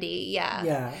dandy, yeah.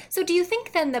 Yeah. So do you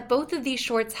think then that both of these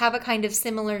shorts have a kind of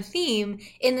similar theme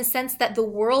in the sense that the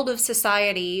world of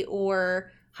society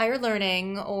or higher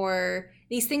learning or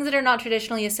these things that are not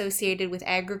traditionally associated with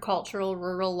agricultural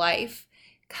rural life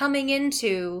coming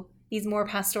into these more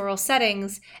pastoral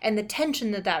settings and the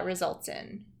tension that results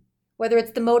in, whether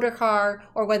it's the motor car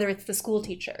or whether it's the school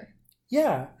teacher?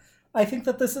 Yeah. I think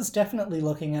that this is definitely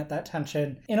looking at that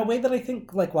tension in a way that I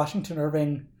think, like, Washington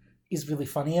Irving is really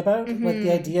funny about. Like,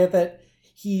 the idea that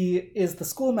he is the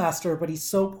schoolmaster, but he's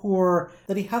so poor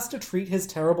that he has to treat his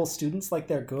terrible students like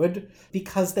they're good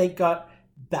because they got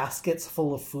baskets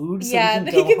full of food. So that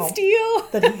he can steal.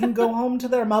 That he can go home to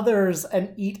their mothers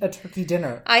and eat a turkey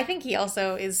dinner. I think he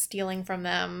also is stealing from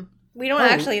them. We don't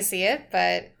actually see it,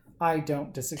 but I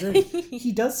don't disagree.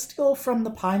 He does steal from the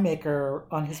pie maker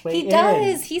on his way in. He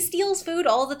does. He steals food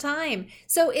all the time.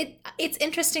 So it's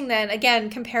interesting then, again,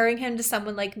 comparing him to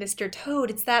someone like Mr. Toad.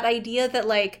 It's that idea that,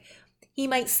 like, he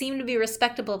might seem to be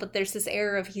respectable, but there's this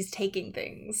air of he's taking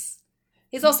things.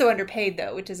 He's also underpaid,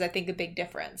 though, which is, I think, a big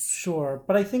difference. Sure,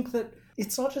 but I think that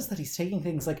it's not just that he's taking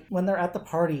things. Like, when they're at the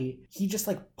party, he just,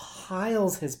 like,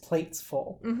 piles his plates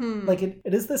full. Like, it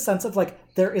is this sense of,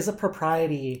 like, there is a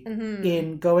propriety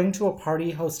in going to a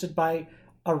party hosted by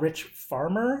a rich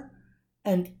farmer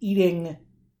and eating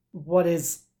what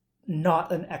is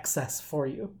not an excess for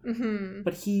you.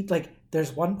 But he, like,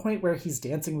 there's one point where he's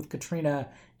dancing with Katrina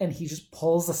and he just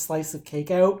pulls a slice of cake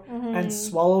out and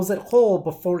swallows it whole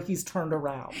before he's turned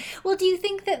around. Well, do you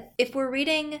think that if we're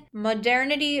reading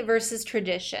modernity versus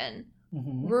tradition,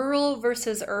 rural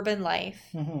versus urban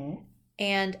life,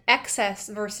 and excess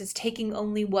versus taking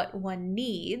only what one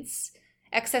needs,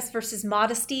 excess versus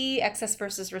modesty, excess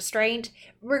versus restraint,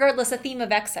 regardless, a theme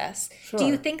of excess, do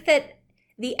you think that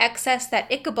the excess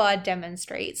that Ichabod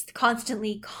demonstrates,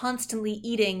 constantly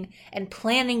eating and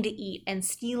planning to eat and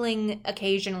stealing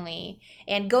occasionally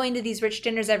and going to these rich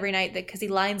dinners every night because he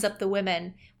lines up the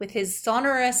women with his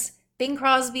sonorous Bing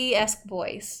Crosby-esque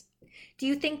voice, do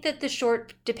you think that the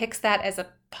short depicts that as a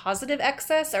positive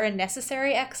excess or a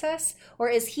necessary excess? Or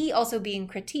is he also being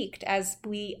critiqued, as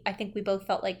I think we both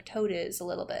felt like Toad is a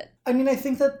little bit? I mean, I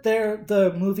think that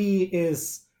the movie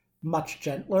is much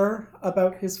gentler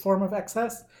about his form of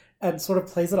excess and sort of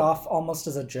plays it off almost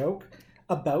as a joke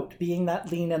about being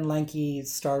that lean and lanky,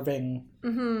 starving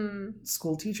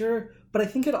school teacher. But I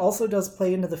think it also does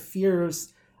play into the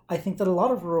fears, I think, that a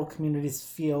lot of rural communities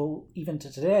feel, even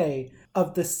to today,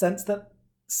 of this sense that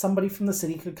somebody from the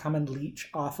city could come and leech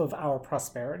off of our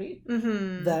prosperity.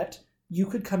 That you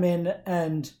could come in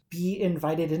and be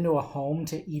invited into a home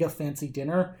to eat a fancy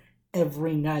dinner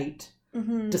every night,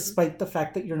 despite the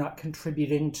fact that you're not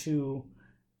contributing to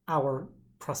our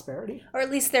prosperity. Or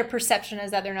at least their perception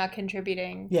is that they're not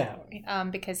contributing. Yeah.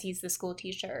 Because he's the school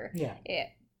teacher. Yeah.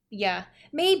 Yeah,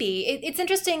 maybe. It's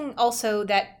interesting also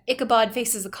that Ichabod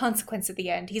faces a consequence at the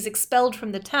end. He's expelled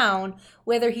from the town,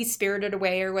 whether he's spirited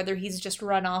away or whether he's just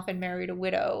run off and married a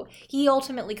widow. He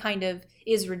ultimately kind of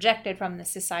is rejected from the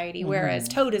society, whereas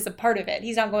Toad is a part of it.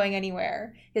 He's not going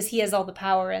anywhere because he has all the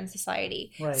power in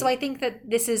society. Right. So I think that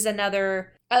this is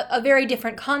another, a very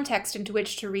different context into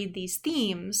which to read these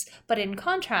themes. But in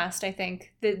contrast, I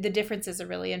think the differences are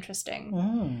really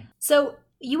interesting. So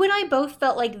you and I both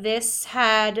felt like this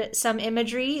had some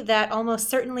imagery that almost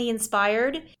certainly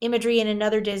inspired imagery in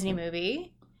another Disney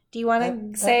movie. Do you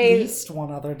want to say... At least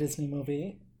one other Disney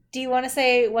movie. Do you want to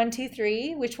say 1, 2,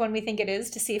 3, which one we think it is,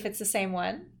 to see if it's the same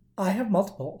one? I have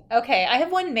multiple. Okay, I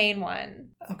have one main one.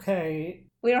 Okay.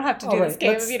 We don't have to do this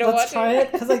game if you don't want Let's to. try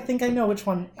it, because I think I know which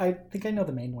one. I think I know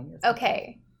the main one you're thinking.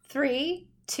 Okay. 3,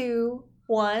 2,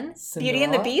 1. Cinderella? Beauty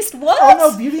and the Beast? What? Oh,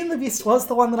 no, Beauty and the Beast was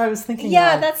the one that I was thinking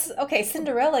Yeah, of. that's... Okay,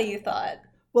 Cinderella, you thought.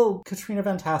 Well, Katrina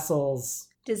Van Tassel's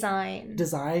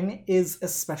design is,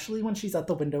 especially when she's at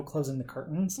the window closing the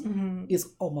curtains, is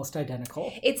almost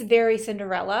identical. It's very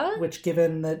Cinderella. Which,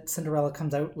 given that Cinderella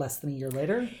comes out less than a year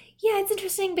later... Yeah, it's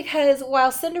interesting because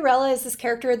while Cinderella is this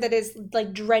character that is,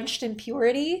 like, drenched in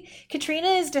purity, Katrina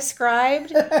is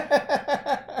described...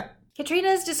 Katrina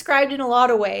is described in a lot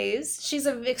of ways. She's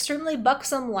an extremely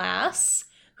buxom lass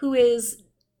who is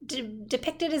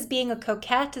depicted as being a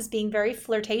coquette, as being very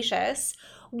flirtatious.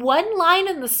 One line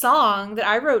in the song that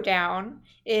I wrote down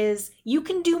is, "You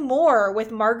can do more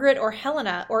with Margaret or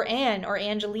Helena or Anne or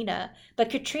Angelina, but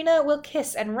Katrina will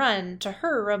kiss and run, to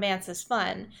her romance is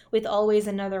fun, with always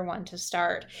another one to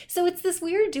start." So it's this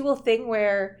weird dual thing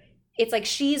where it's like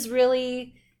she's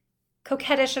really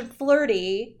coquettish and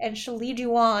flirty, and she'll lead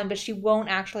you on, but she won't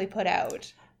actually put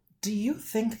out. Do you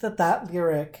think that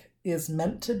lyric is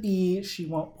meant to be she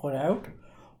won't put out,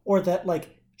 or that,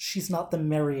 like, she's not the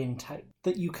marrying type?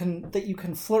 That you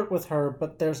can flirt with her,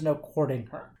 but there's no courting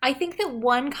her? I think that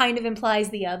one kind of implies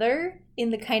the other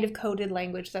in the kind of coded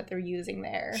language that they're using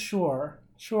there. Sure.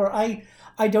 I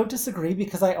don't disagree,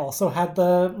 because I also had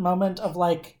the moment of,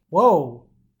 like, whoa,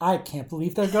 I can't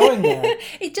believe they're going there.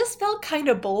 It just felt kind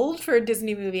of bold for a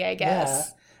Disney movie, I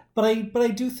guess. Yeah. But I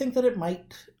do think that it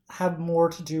might have more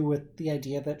to do with the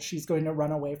idea that she's going to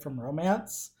run away from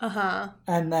romance. Uh-huh.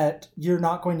 And that you're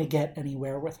not going to get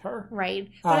anywhere with her. Right.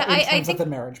 But in terms of the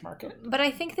marriage market. But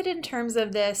I think that in terms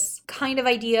of this kind of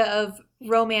idea of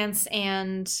romance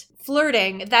and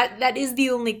flirting, that is the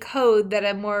only code that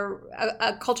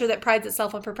a culture that prides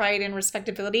itself on propriety and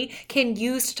respectability can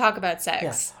use to talk about sex.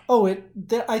 Yes. Oh,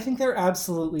 I think there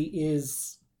absolutely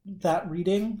is that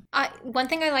reading. One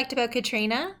thing I liked about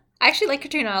Katrina, I actually like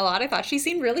Katrina a lot. I thought she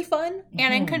seemed really fun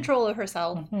and in control of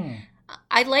herself. Mm-hmm.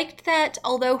 I liked that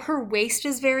although her waist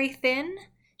is very thin,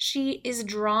 she is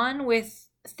drawn with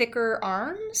thicker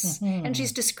arms, and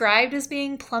she's described as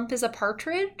being plump as a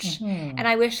partridge. And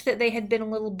I wish that they had been a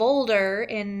little bolder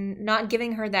in not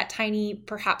giving her that tiny,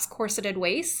 perhaps corseted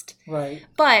waist. Right.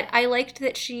 But I liked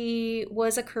that she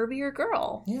was a curvier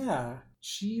girl. Yeah.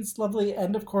 She's lovely.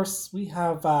 And of course, we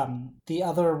have the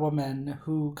other woman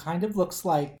who kind of looks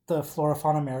like the Flora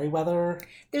Fauna Merriweather.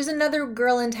 There's another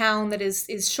girl in town that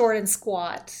is short and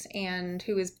squat and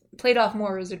who is played off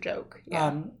more as a joke.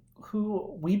 Yeah.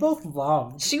 Who we both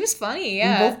loved. She was funny,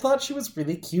 yeah. We both thought she was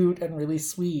really cute and really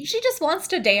sweet. She just wants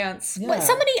to dance. Yeah.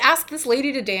 Somebody asked this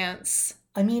lady to dance.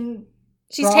 I mean...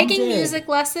 She's taking music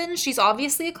lessons. She's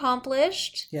obviously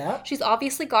accomplished. Yeah. She's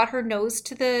obviously got her nose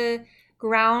to the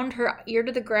ground, her ear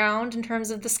to the ground in terms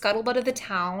of the scuttlebutt of the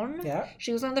town. Yeah.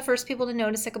 She was one of the first people to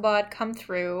notice Ichabod come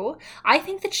through. I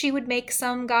think that she would make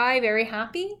some guy very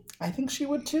happy. I think she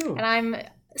would too. And I'm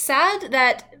sad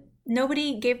that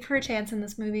nobody gave her a chance in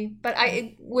this movie. But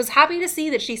I was happy to see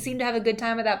that she seemed to have a good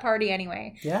time at that party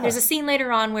anyway. Yeah. There's a scene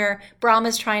later on where Brom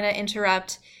is trying to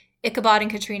interrupt Ichabod and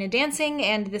Katrina dancing,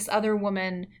 and this other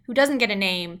woman who doesn't get a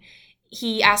name,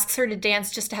 he asks her to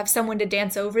dance just to have someone to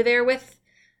dance over there with.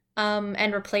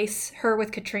 And replace her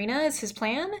with Katrina is his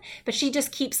plan. But she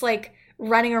just keeps, like,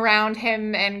 running around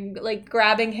him and, like,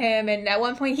 grabbing him. And at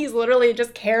one point, he's literally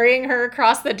just carrying her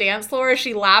across the dance floor as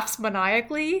she laughs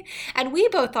maniacally. And we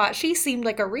both thought she seemed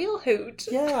like a real hoot.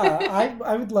 Yeah,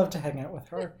 I would love to hang out with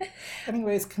her.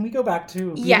 Anyways, can we go back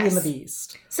to Beauty and the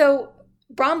Beast? So,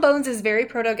 Brom Bones is very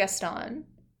proto-Gaston.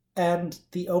 And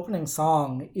the opening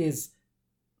song is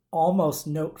almost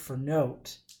note for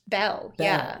note. Belle.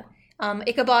 Yeah.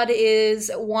 Ichabod is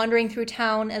wandering through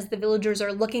town as the villagers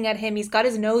are looking at him. He's got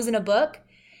his nose in a book.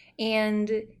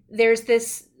 And there's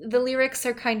the lyrics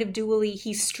are kind of dually,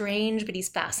 he's strange, but he's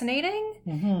fascinating,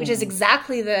 which is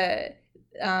exactly the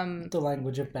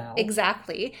language of Belle.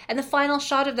 Exactly. And the final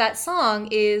shot of that song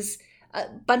is a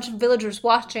bunch of villagers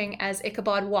watching as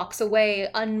Ichabod walks away,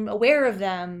 unaware of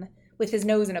them, with his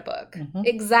nose in a book.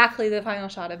 Exactly the final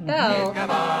shot of Belle.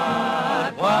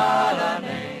 Ichabod, what a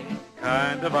name.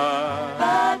 Kind of odd,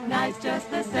 but nice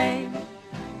just the same.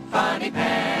 Funny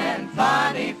pen,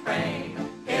 funny frame.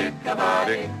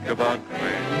 Ichabod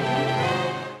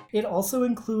Crane. It also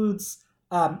includes,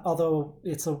 although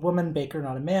it's a woman baker,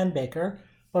 not a man baker,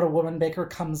 but a woman baker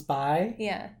comes by.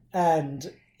 Yeah.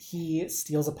 And he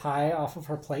steals a pie off of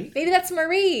her plate. Maybe that's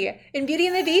Marie in Beauty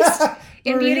and the Beast.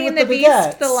 In Beauty and the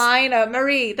Beast, the line of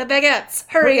Marie, the baguettes,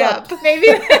 hurry up. Maybe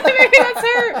that's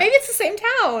her. Maybe it's the same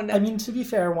town. I mean, to be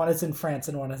fair, one is in France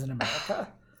and one is in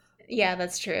America. Yeah,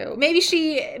 that's true. Maybe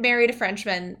she married a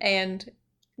Frenchman and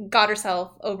got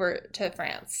herself over to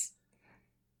France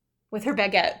with her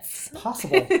baguettes.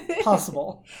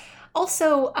 Possible.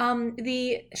 Also,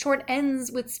 the short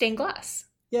ends with stained glass.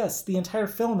 Yes, the entire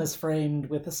film is framed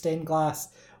with a stained glass,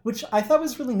 which I thought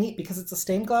was really neat because it's a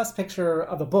stained glass picture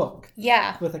of a book.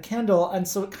 Yeah. With a candle, and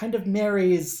so it kind of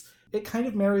marries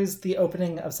the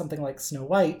opening of something like Snow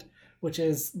White, which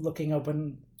is looking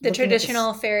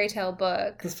traditional fairy tale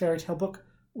book. This fairy tale book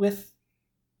with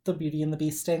the Beauty and the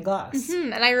Beast stained glass.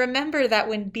 Mm-hmm. And I remember that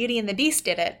when Beauty and the Beast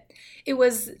did it, it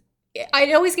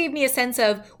always gave me a sense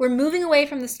of, we're moving away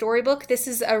from the storybook. This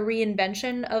is a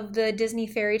reinvention of the Disney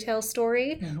fairy tale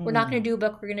story. Mm-hmm. We're not going to do a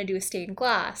book, we're going to do a stained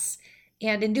glass.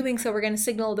 And in doing so, we're going to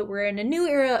signal that we're in a new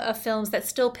era of films that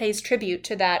still pays tribute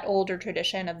to that older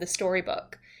tradition of the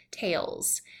storybook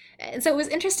tales. And so it was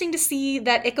interesting to see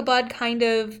that Ichabod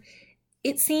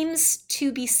it seems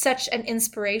to be such an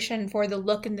inspiration for the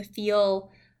look and the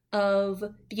feel of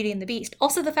Beauty and the Beast.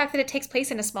 Also the fact that it takes place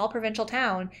in a small provincial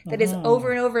town that is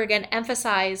over and over again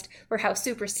emphasized for how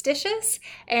superstitious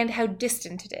and how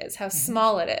distant it is, how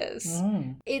small it is.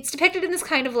 It's depicted in this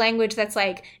kind of language that's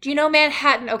like, do you know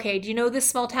Manhattan? Okay, do you know this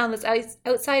small town that's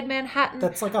outside Manhattan?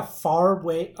 That's like a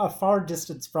far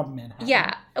distance from Manhattan.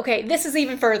 Yeah. Okay, this is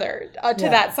even further to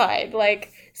that side.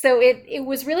 So it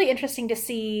was really interesting to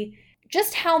see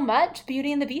just how much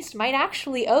Beauty and the Beast might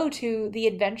actually owe to the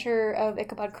adventure of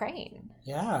Ichabod Crane.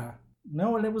 Yeah.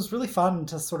 No, and it was really fun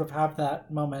to sort of have that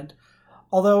moment.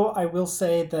 Although I will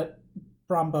say that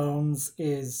Brom Bones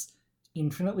is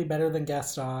infinitely better than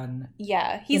Gaston.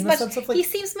 Yeah, he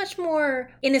seems much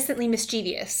more innocently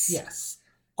mischievous. Yes.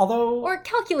 Or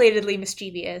calculatedly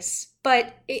mischievous.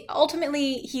 But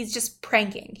ultimately, he's just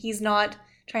pranking. He's not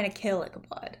trying to kill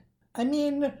Ichabod. I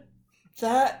mean,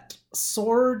 that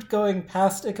sword going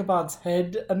past Ichabod's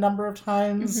head a number of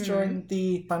times during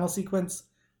the final sequence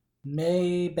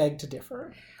may beg to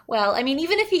differ. Well, I mean,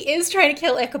 even if he is trying to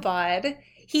kill Ichabod,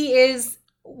 he is,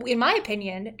 in my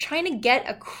opinion, trying to get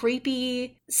a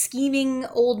creepy, scheming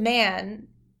old man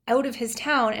out of his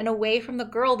town and away from the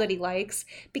girl that he likes,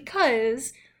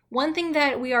 because one thing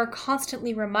that we are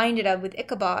constantly reminded of with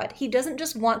Ichabod, he doesn't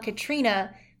just want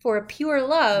Katrina for a pure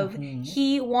love,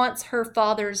 he wants her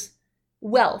father's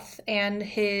wealth and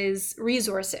his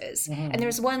resources. And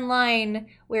there's one line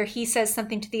where he says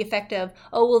something to the effect of,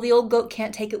 oh, well, the old goat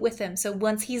can't take it with him, so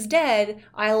once he's dead,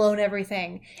 I'll own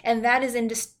everything. And that is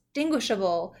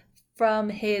indistinguishable from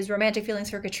his romantic feelings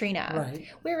for Katrina. Right.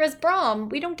 Whereas Brom,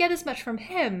 we don't get as much from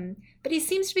him, but he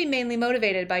seems to be mainly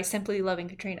motivated by simply loving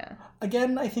Katrina.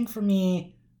 Again, I think for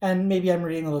me, and maybe I'm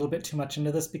reading a little bit too much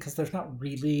into this because there's not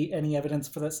really any evidence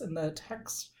for this in the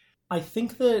text, I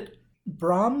think that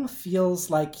Brom feels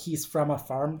like he's from a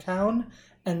farm town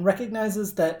and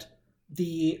recognizes that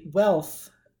the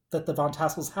wealth that the Von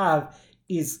Tassels have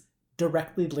is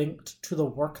directly linked to the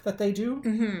work that they do,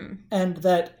 and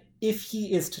that if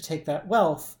he is to take that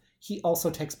wealth, he also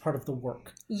takes part of the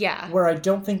work. Yeah. Where I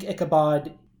don't think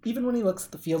Ichabod, even when he looks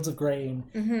at the fields of grain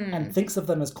and thinks of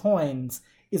them as coins,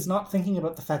 is not thinking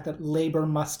about the fact that labor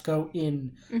must go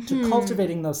in to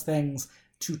cultivating those things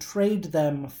to trade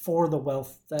them for the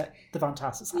wealth that the Von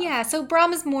Tassels have. Yeah, so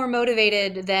Brom is more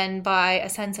motivated than by a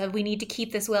sense of we need to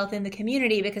keep this wealth in the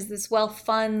community because this wealth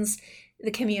funds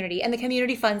the community, and the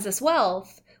community funds this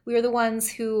wealth. We are the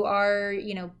ones who are,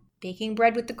 baking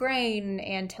bread with the grain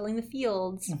and tilling the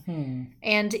fields.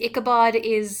 And Ichabod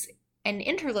is an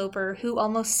interloper who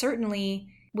almost certainly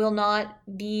will not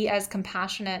be as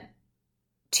compassionate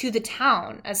to the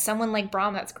town as someone like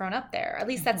Brom that's grown up there. At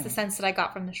least that's the sense that I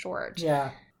got from the short.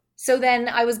 Yeah. So then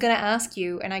I was going to ask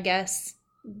you, and I guess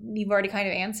you've already kind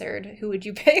of answered, who would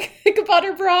you pick, Ichabod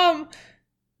or Brom?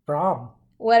 Brom.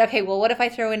 What if I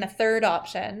throw in a third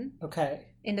option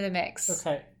into the mix?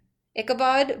 Okay.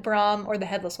 Ichabod, Brom, or the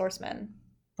Headless Horseman?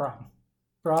 Brom.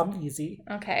 Brom, easy.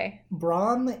 Okay.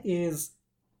 Brom is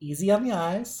easy on the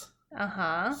eyes.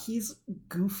 He's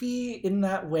goofy in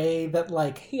that way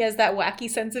that, he has that wacky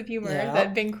sense of humor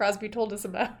that Bing Crosby told us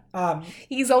about.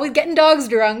 He's always getting dogs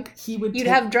drunk. You'd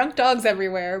have drunk dogs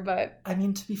everywhere, but... I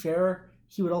mean, to be fair,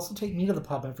 he would also take me to the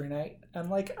pub every night.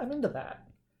 And, I'm into that.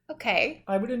 Okay.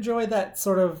 I would enjoy that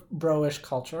sort of bro-ish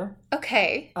culture.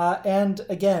 Okay. And,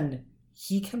 again,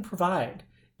 he can provide.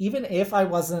 Even if I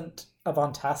wasn't a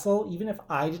Von Tassel, even if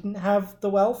I didn't have the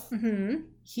wealth,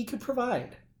 he could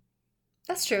provide.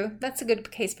 That's true. That's a good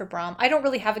case for Brom. I don't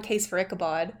really have a case for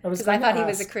Ichabod because I thought he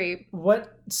was a creep.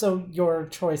 So your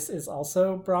choice is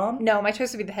also Brom? No, my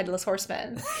choice would be the Headless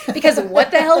Horseman. Because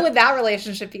what the hell would that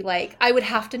relationship be like? I would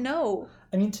have to know.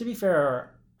 I mean, to be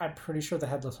fair, I'm pretty sure the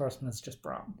Headless Horseman is just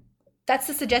Brom. That's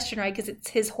the suggestion, right? Because it's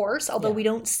his horse, although we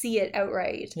don't see it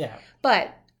outright. Yeah.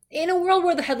 But in a world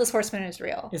where the Headless Horseman is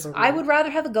real, I would rather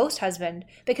have a ghost husband.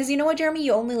 Because you know what, Jeremy?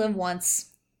 You only live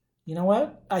once. You know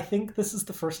what? I think this is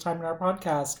the first time in our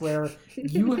podcast where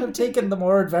you have taken the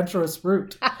more adventurous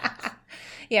route.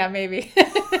 Yeah, maybe.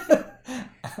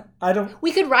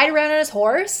 We could ride around on his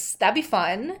horse. That'd be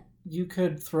fun. You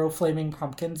could throw flaming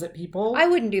pumpkins at people. I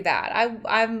wouldn't do that.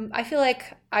 I feel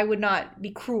like I would not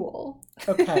be cruel.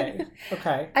 Okay.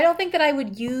 I don't think that I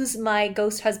would use my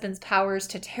ghost husband's powers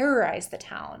to terrorize the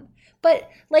town. But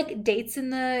like dates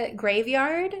in the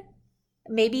graveyard,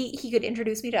 maybe he could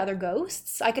introduce me to other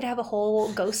ghosts. I could have a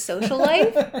whole ghost social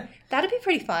life. That'd be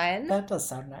pretty fun. That does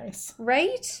sound nice.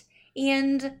 Right?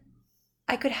 And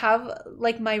I could have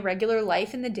like my regular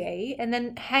life in the day and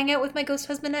then hang out with my ghost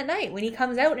husband at night when he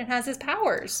comes out and has his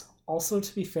powers. Also,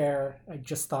 to be fair, I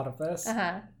just thought of this.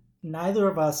 Uh-huh. Neither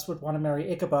of us would want to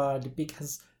marry Ichabod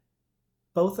because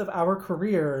both of our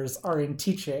careers are in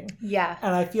teaching. Yeah.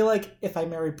 And I feel like if I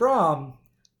marry Brom,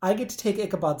 I get to take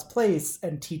Ichabod's place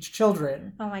and teach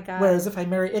children. Oh my god. Whereas if I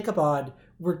marry Ichabod,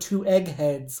 we're two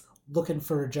eggheads looking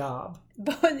for a job.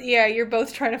 Yeah, you're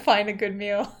both trying to find a good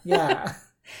meal. Yeah.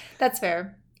 That's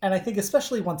fair. And I think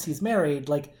especially once he's married,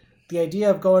 like, the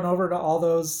idea of going over to all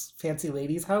those fancy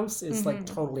ladies' house is, like,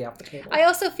 totally off the table. I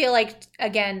also feel like,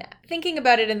 again, thinking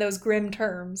about it in those grim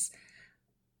terms,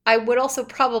 I would also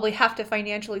probably have to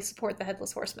financially support the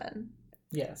Headless Horseman.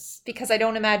 Yes. Because I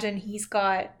don't imagine he's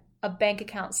got a bank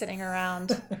account sitting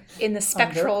around in the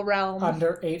spectral realm.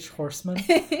 Under H. Horseman.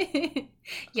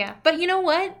 Yeah. But you know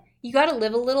what? You got to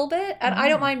live a little bit, and I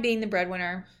don't mind being the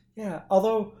breadwinner. Yeah.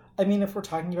 Although, I mean, if we're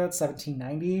talking about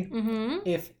 1790,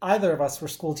 if either of us were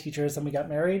school teachers and we got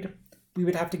married, we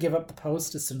would have to give up the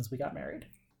post as soon as we got married.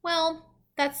 Well,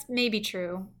 that's maybe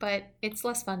true, but it's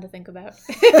less fun to think about.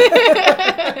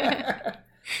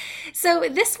 So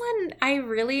this one I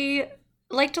really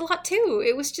liked a lot too.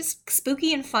 It was just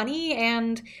spooky and funny,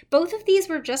 and both of these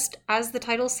were just, as the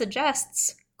title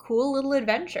suggests, cool little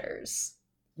adventures.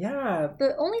 Yeah.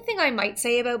 The only thing I might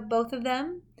say about both of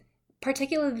them,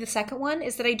 particularly the second one,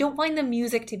 is that I don't find the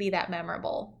music to be that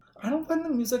memorable. I don't find the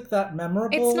music that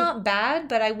memorable. It's not bad,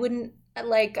 but I wouldn't,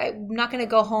 like, I'm not going to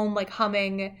go home, like,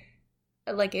 humming,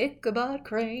 like, Ichabod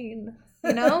Crane,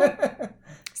 you know?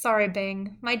 Sorry,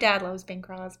 Bing. My dad loves Bing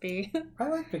Crosby. I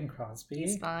like Bing Crosby.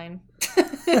 He's fine.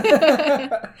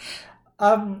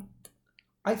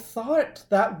 I thought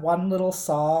that one little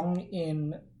song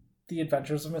in The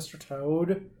Adventures of Mr.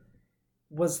 Toad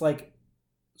was, like,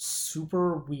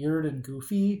 super weird and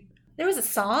goofy. There was a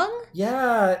song?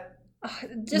 Yeah.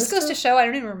 Just goes to show I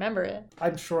don't even remember it.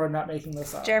 I'm sure I'm not making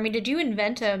this up. Jeremy, did you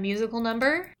invent a musical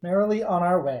number? Merrily on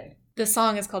Our Way. The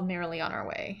song is called Merrily on Our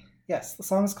Way. Yes, the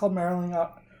song is called Merrily on...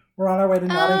 We're on our way to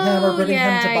Nottingham or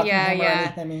Brittingham to Buckingham or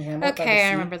Anythingham. Okay,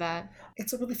 I remember that.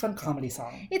 It's a really fun comedy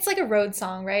song. It's like a road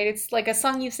song, right? It's like a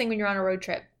song you sing when you're on a road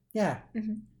trip. Yeah.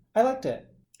 I liked it.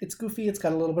 It's goofy. It's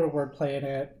got a little bit of wordplay in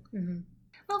it.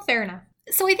 Well, fair enough.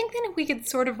 So I think then if we could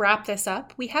sort of wrap this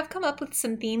up, we have come up with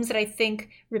some themes that I think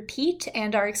repeat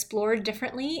and are explored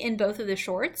differently in both of the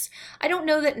shorts. I don't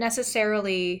know that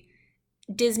necessarily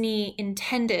Disney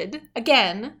intended,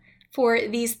 again, for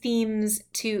these themes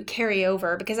to carry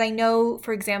over, because I know,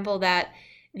 for example, that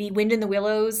The Wind in the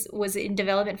Willows was in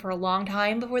development for a long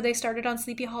time before they started on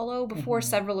Sleepy Hollow, before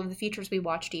several of the features we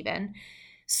watched even.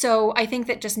 So I think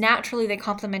that just naturally they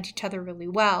complement each other really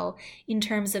well in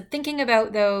terms of thinking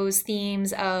about those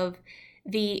themes of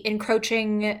the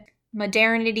encroaching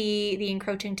modernity, the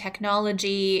encroaching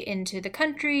technology into the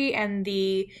country, and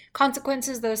the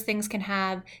consequences those things can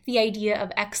have, the idea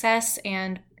of excess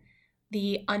and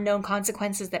the unknown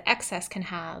consequences that excess can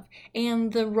have,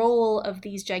 and the role of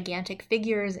these gigantic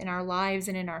figures in our lives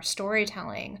and in our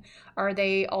storytelling. Are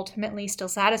they ultimately still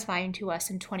satisfying to us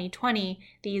in 2020,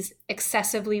 these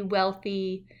excessively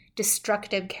wealthy,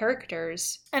 destructive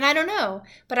characters? And I don't know,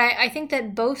 but I think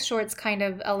that both shorts kind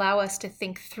of allow us to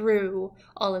think through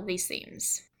all of these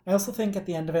themes. I also think at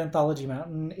the end of Anthology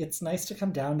Mountain, it's nice to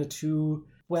come down to two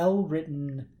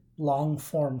well-written,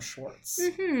 long-form shorts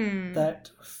that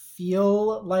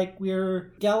feel like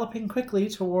we're galloping quickly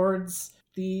towards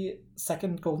the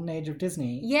second golden age of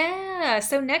Disney. Yeah,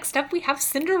 so next up we have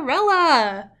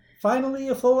Cinderella. Finally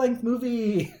a full-length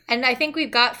movie. And I think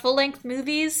we've got full-length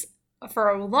movies for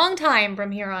a long time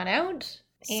from here on out,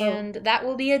 and that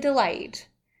will be a delight.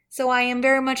 So I am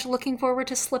very much looking forward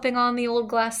to slipping on the old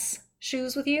glass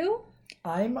shoes with you.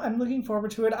 I'm looking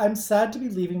forward to it. I'm sad to be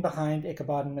leaving behind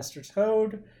Ichabod and Mr.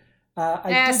 Toad.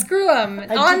 Screw them.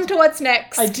 On to what's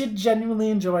next. I did genuinely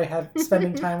enjoy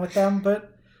spending time with them,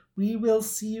 but we will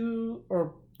see you,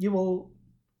 or you will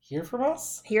hear from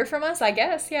us? Hear from us, I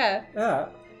guess, yeah. Yeah.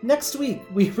 Next week,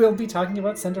 we will be talking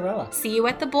about Cinderella. See you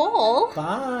at the ball.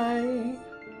 Bye.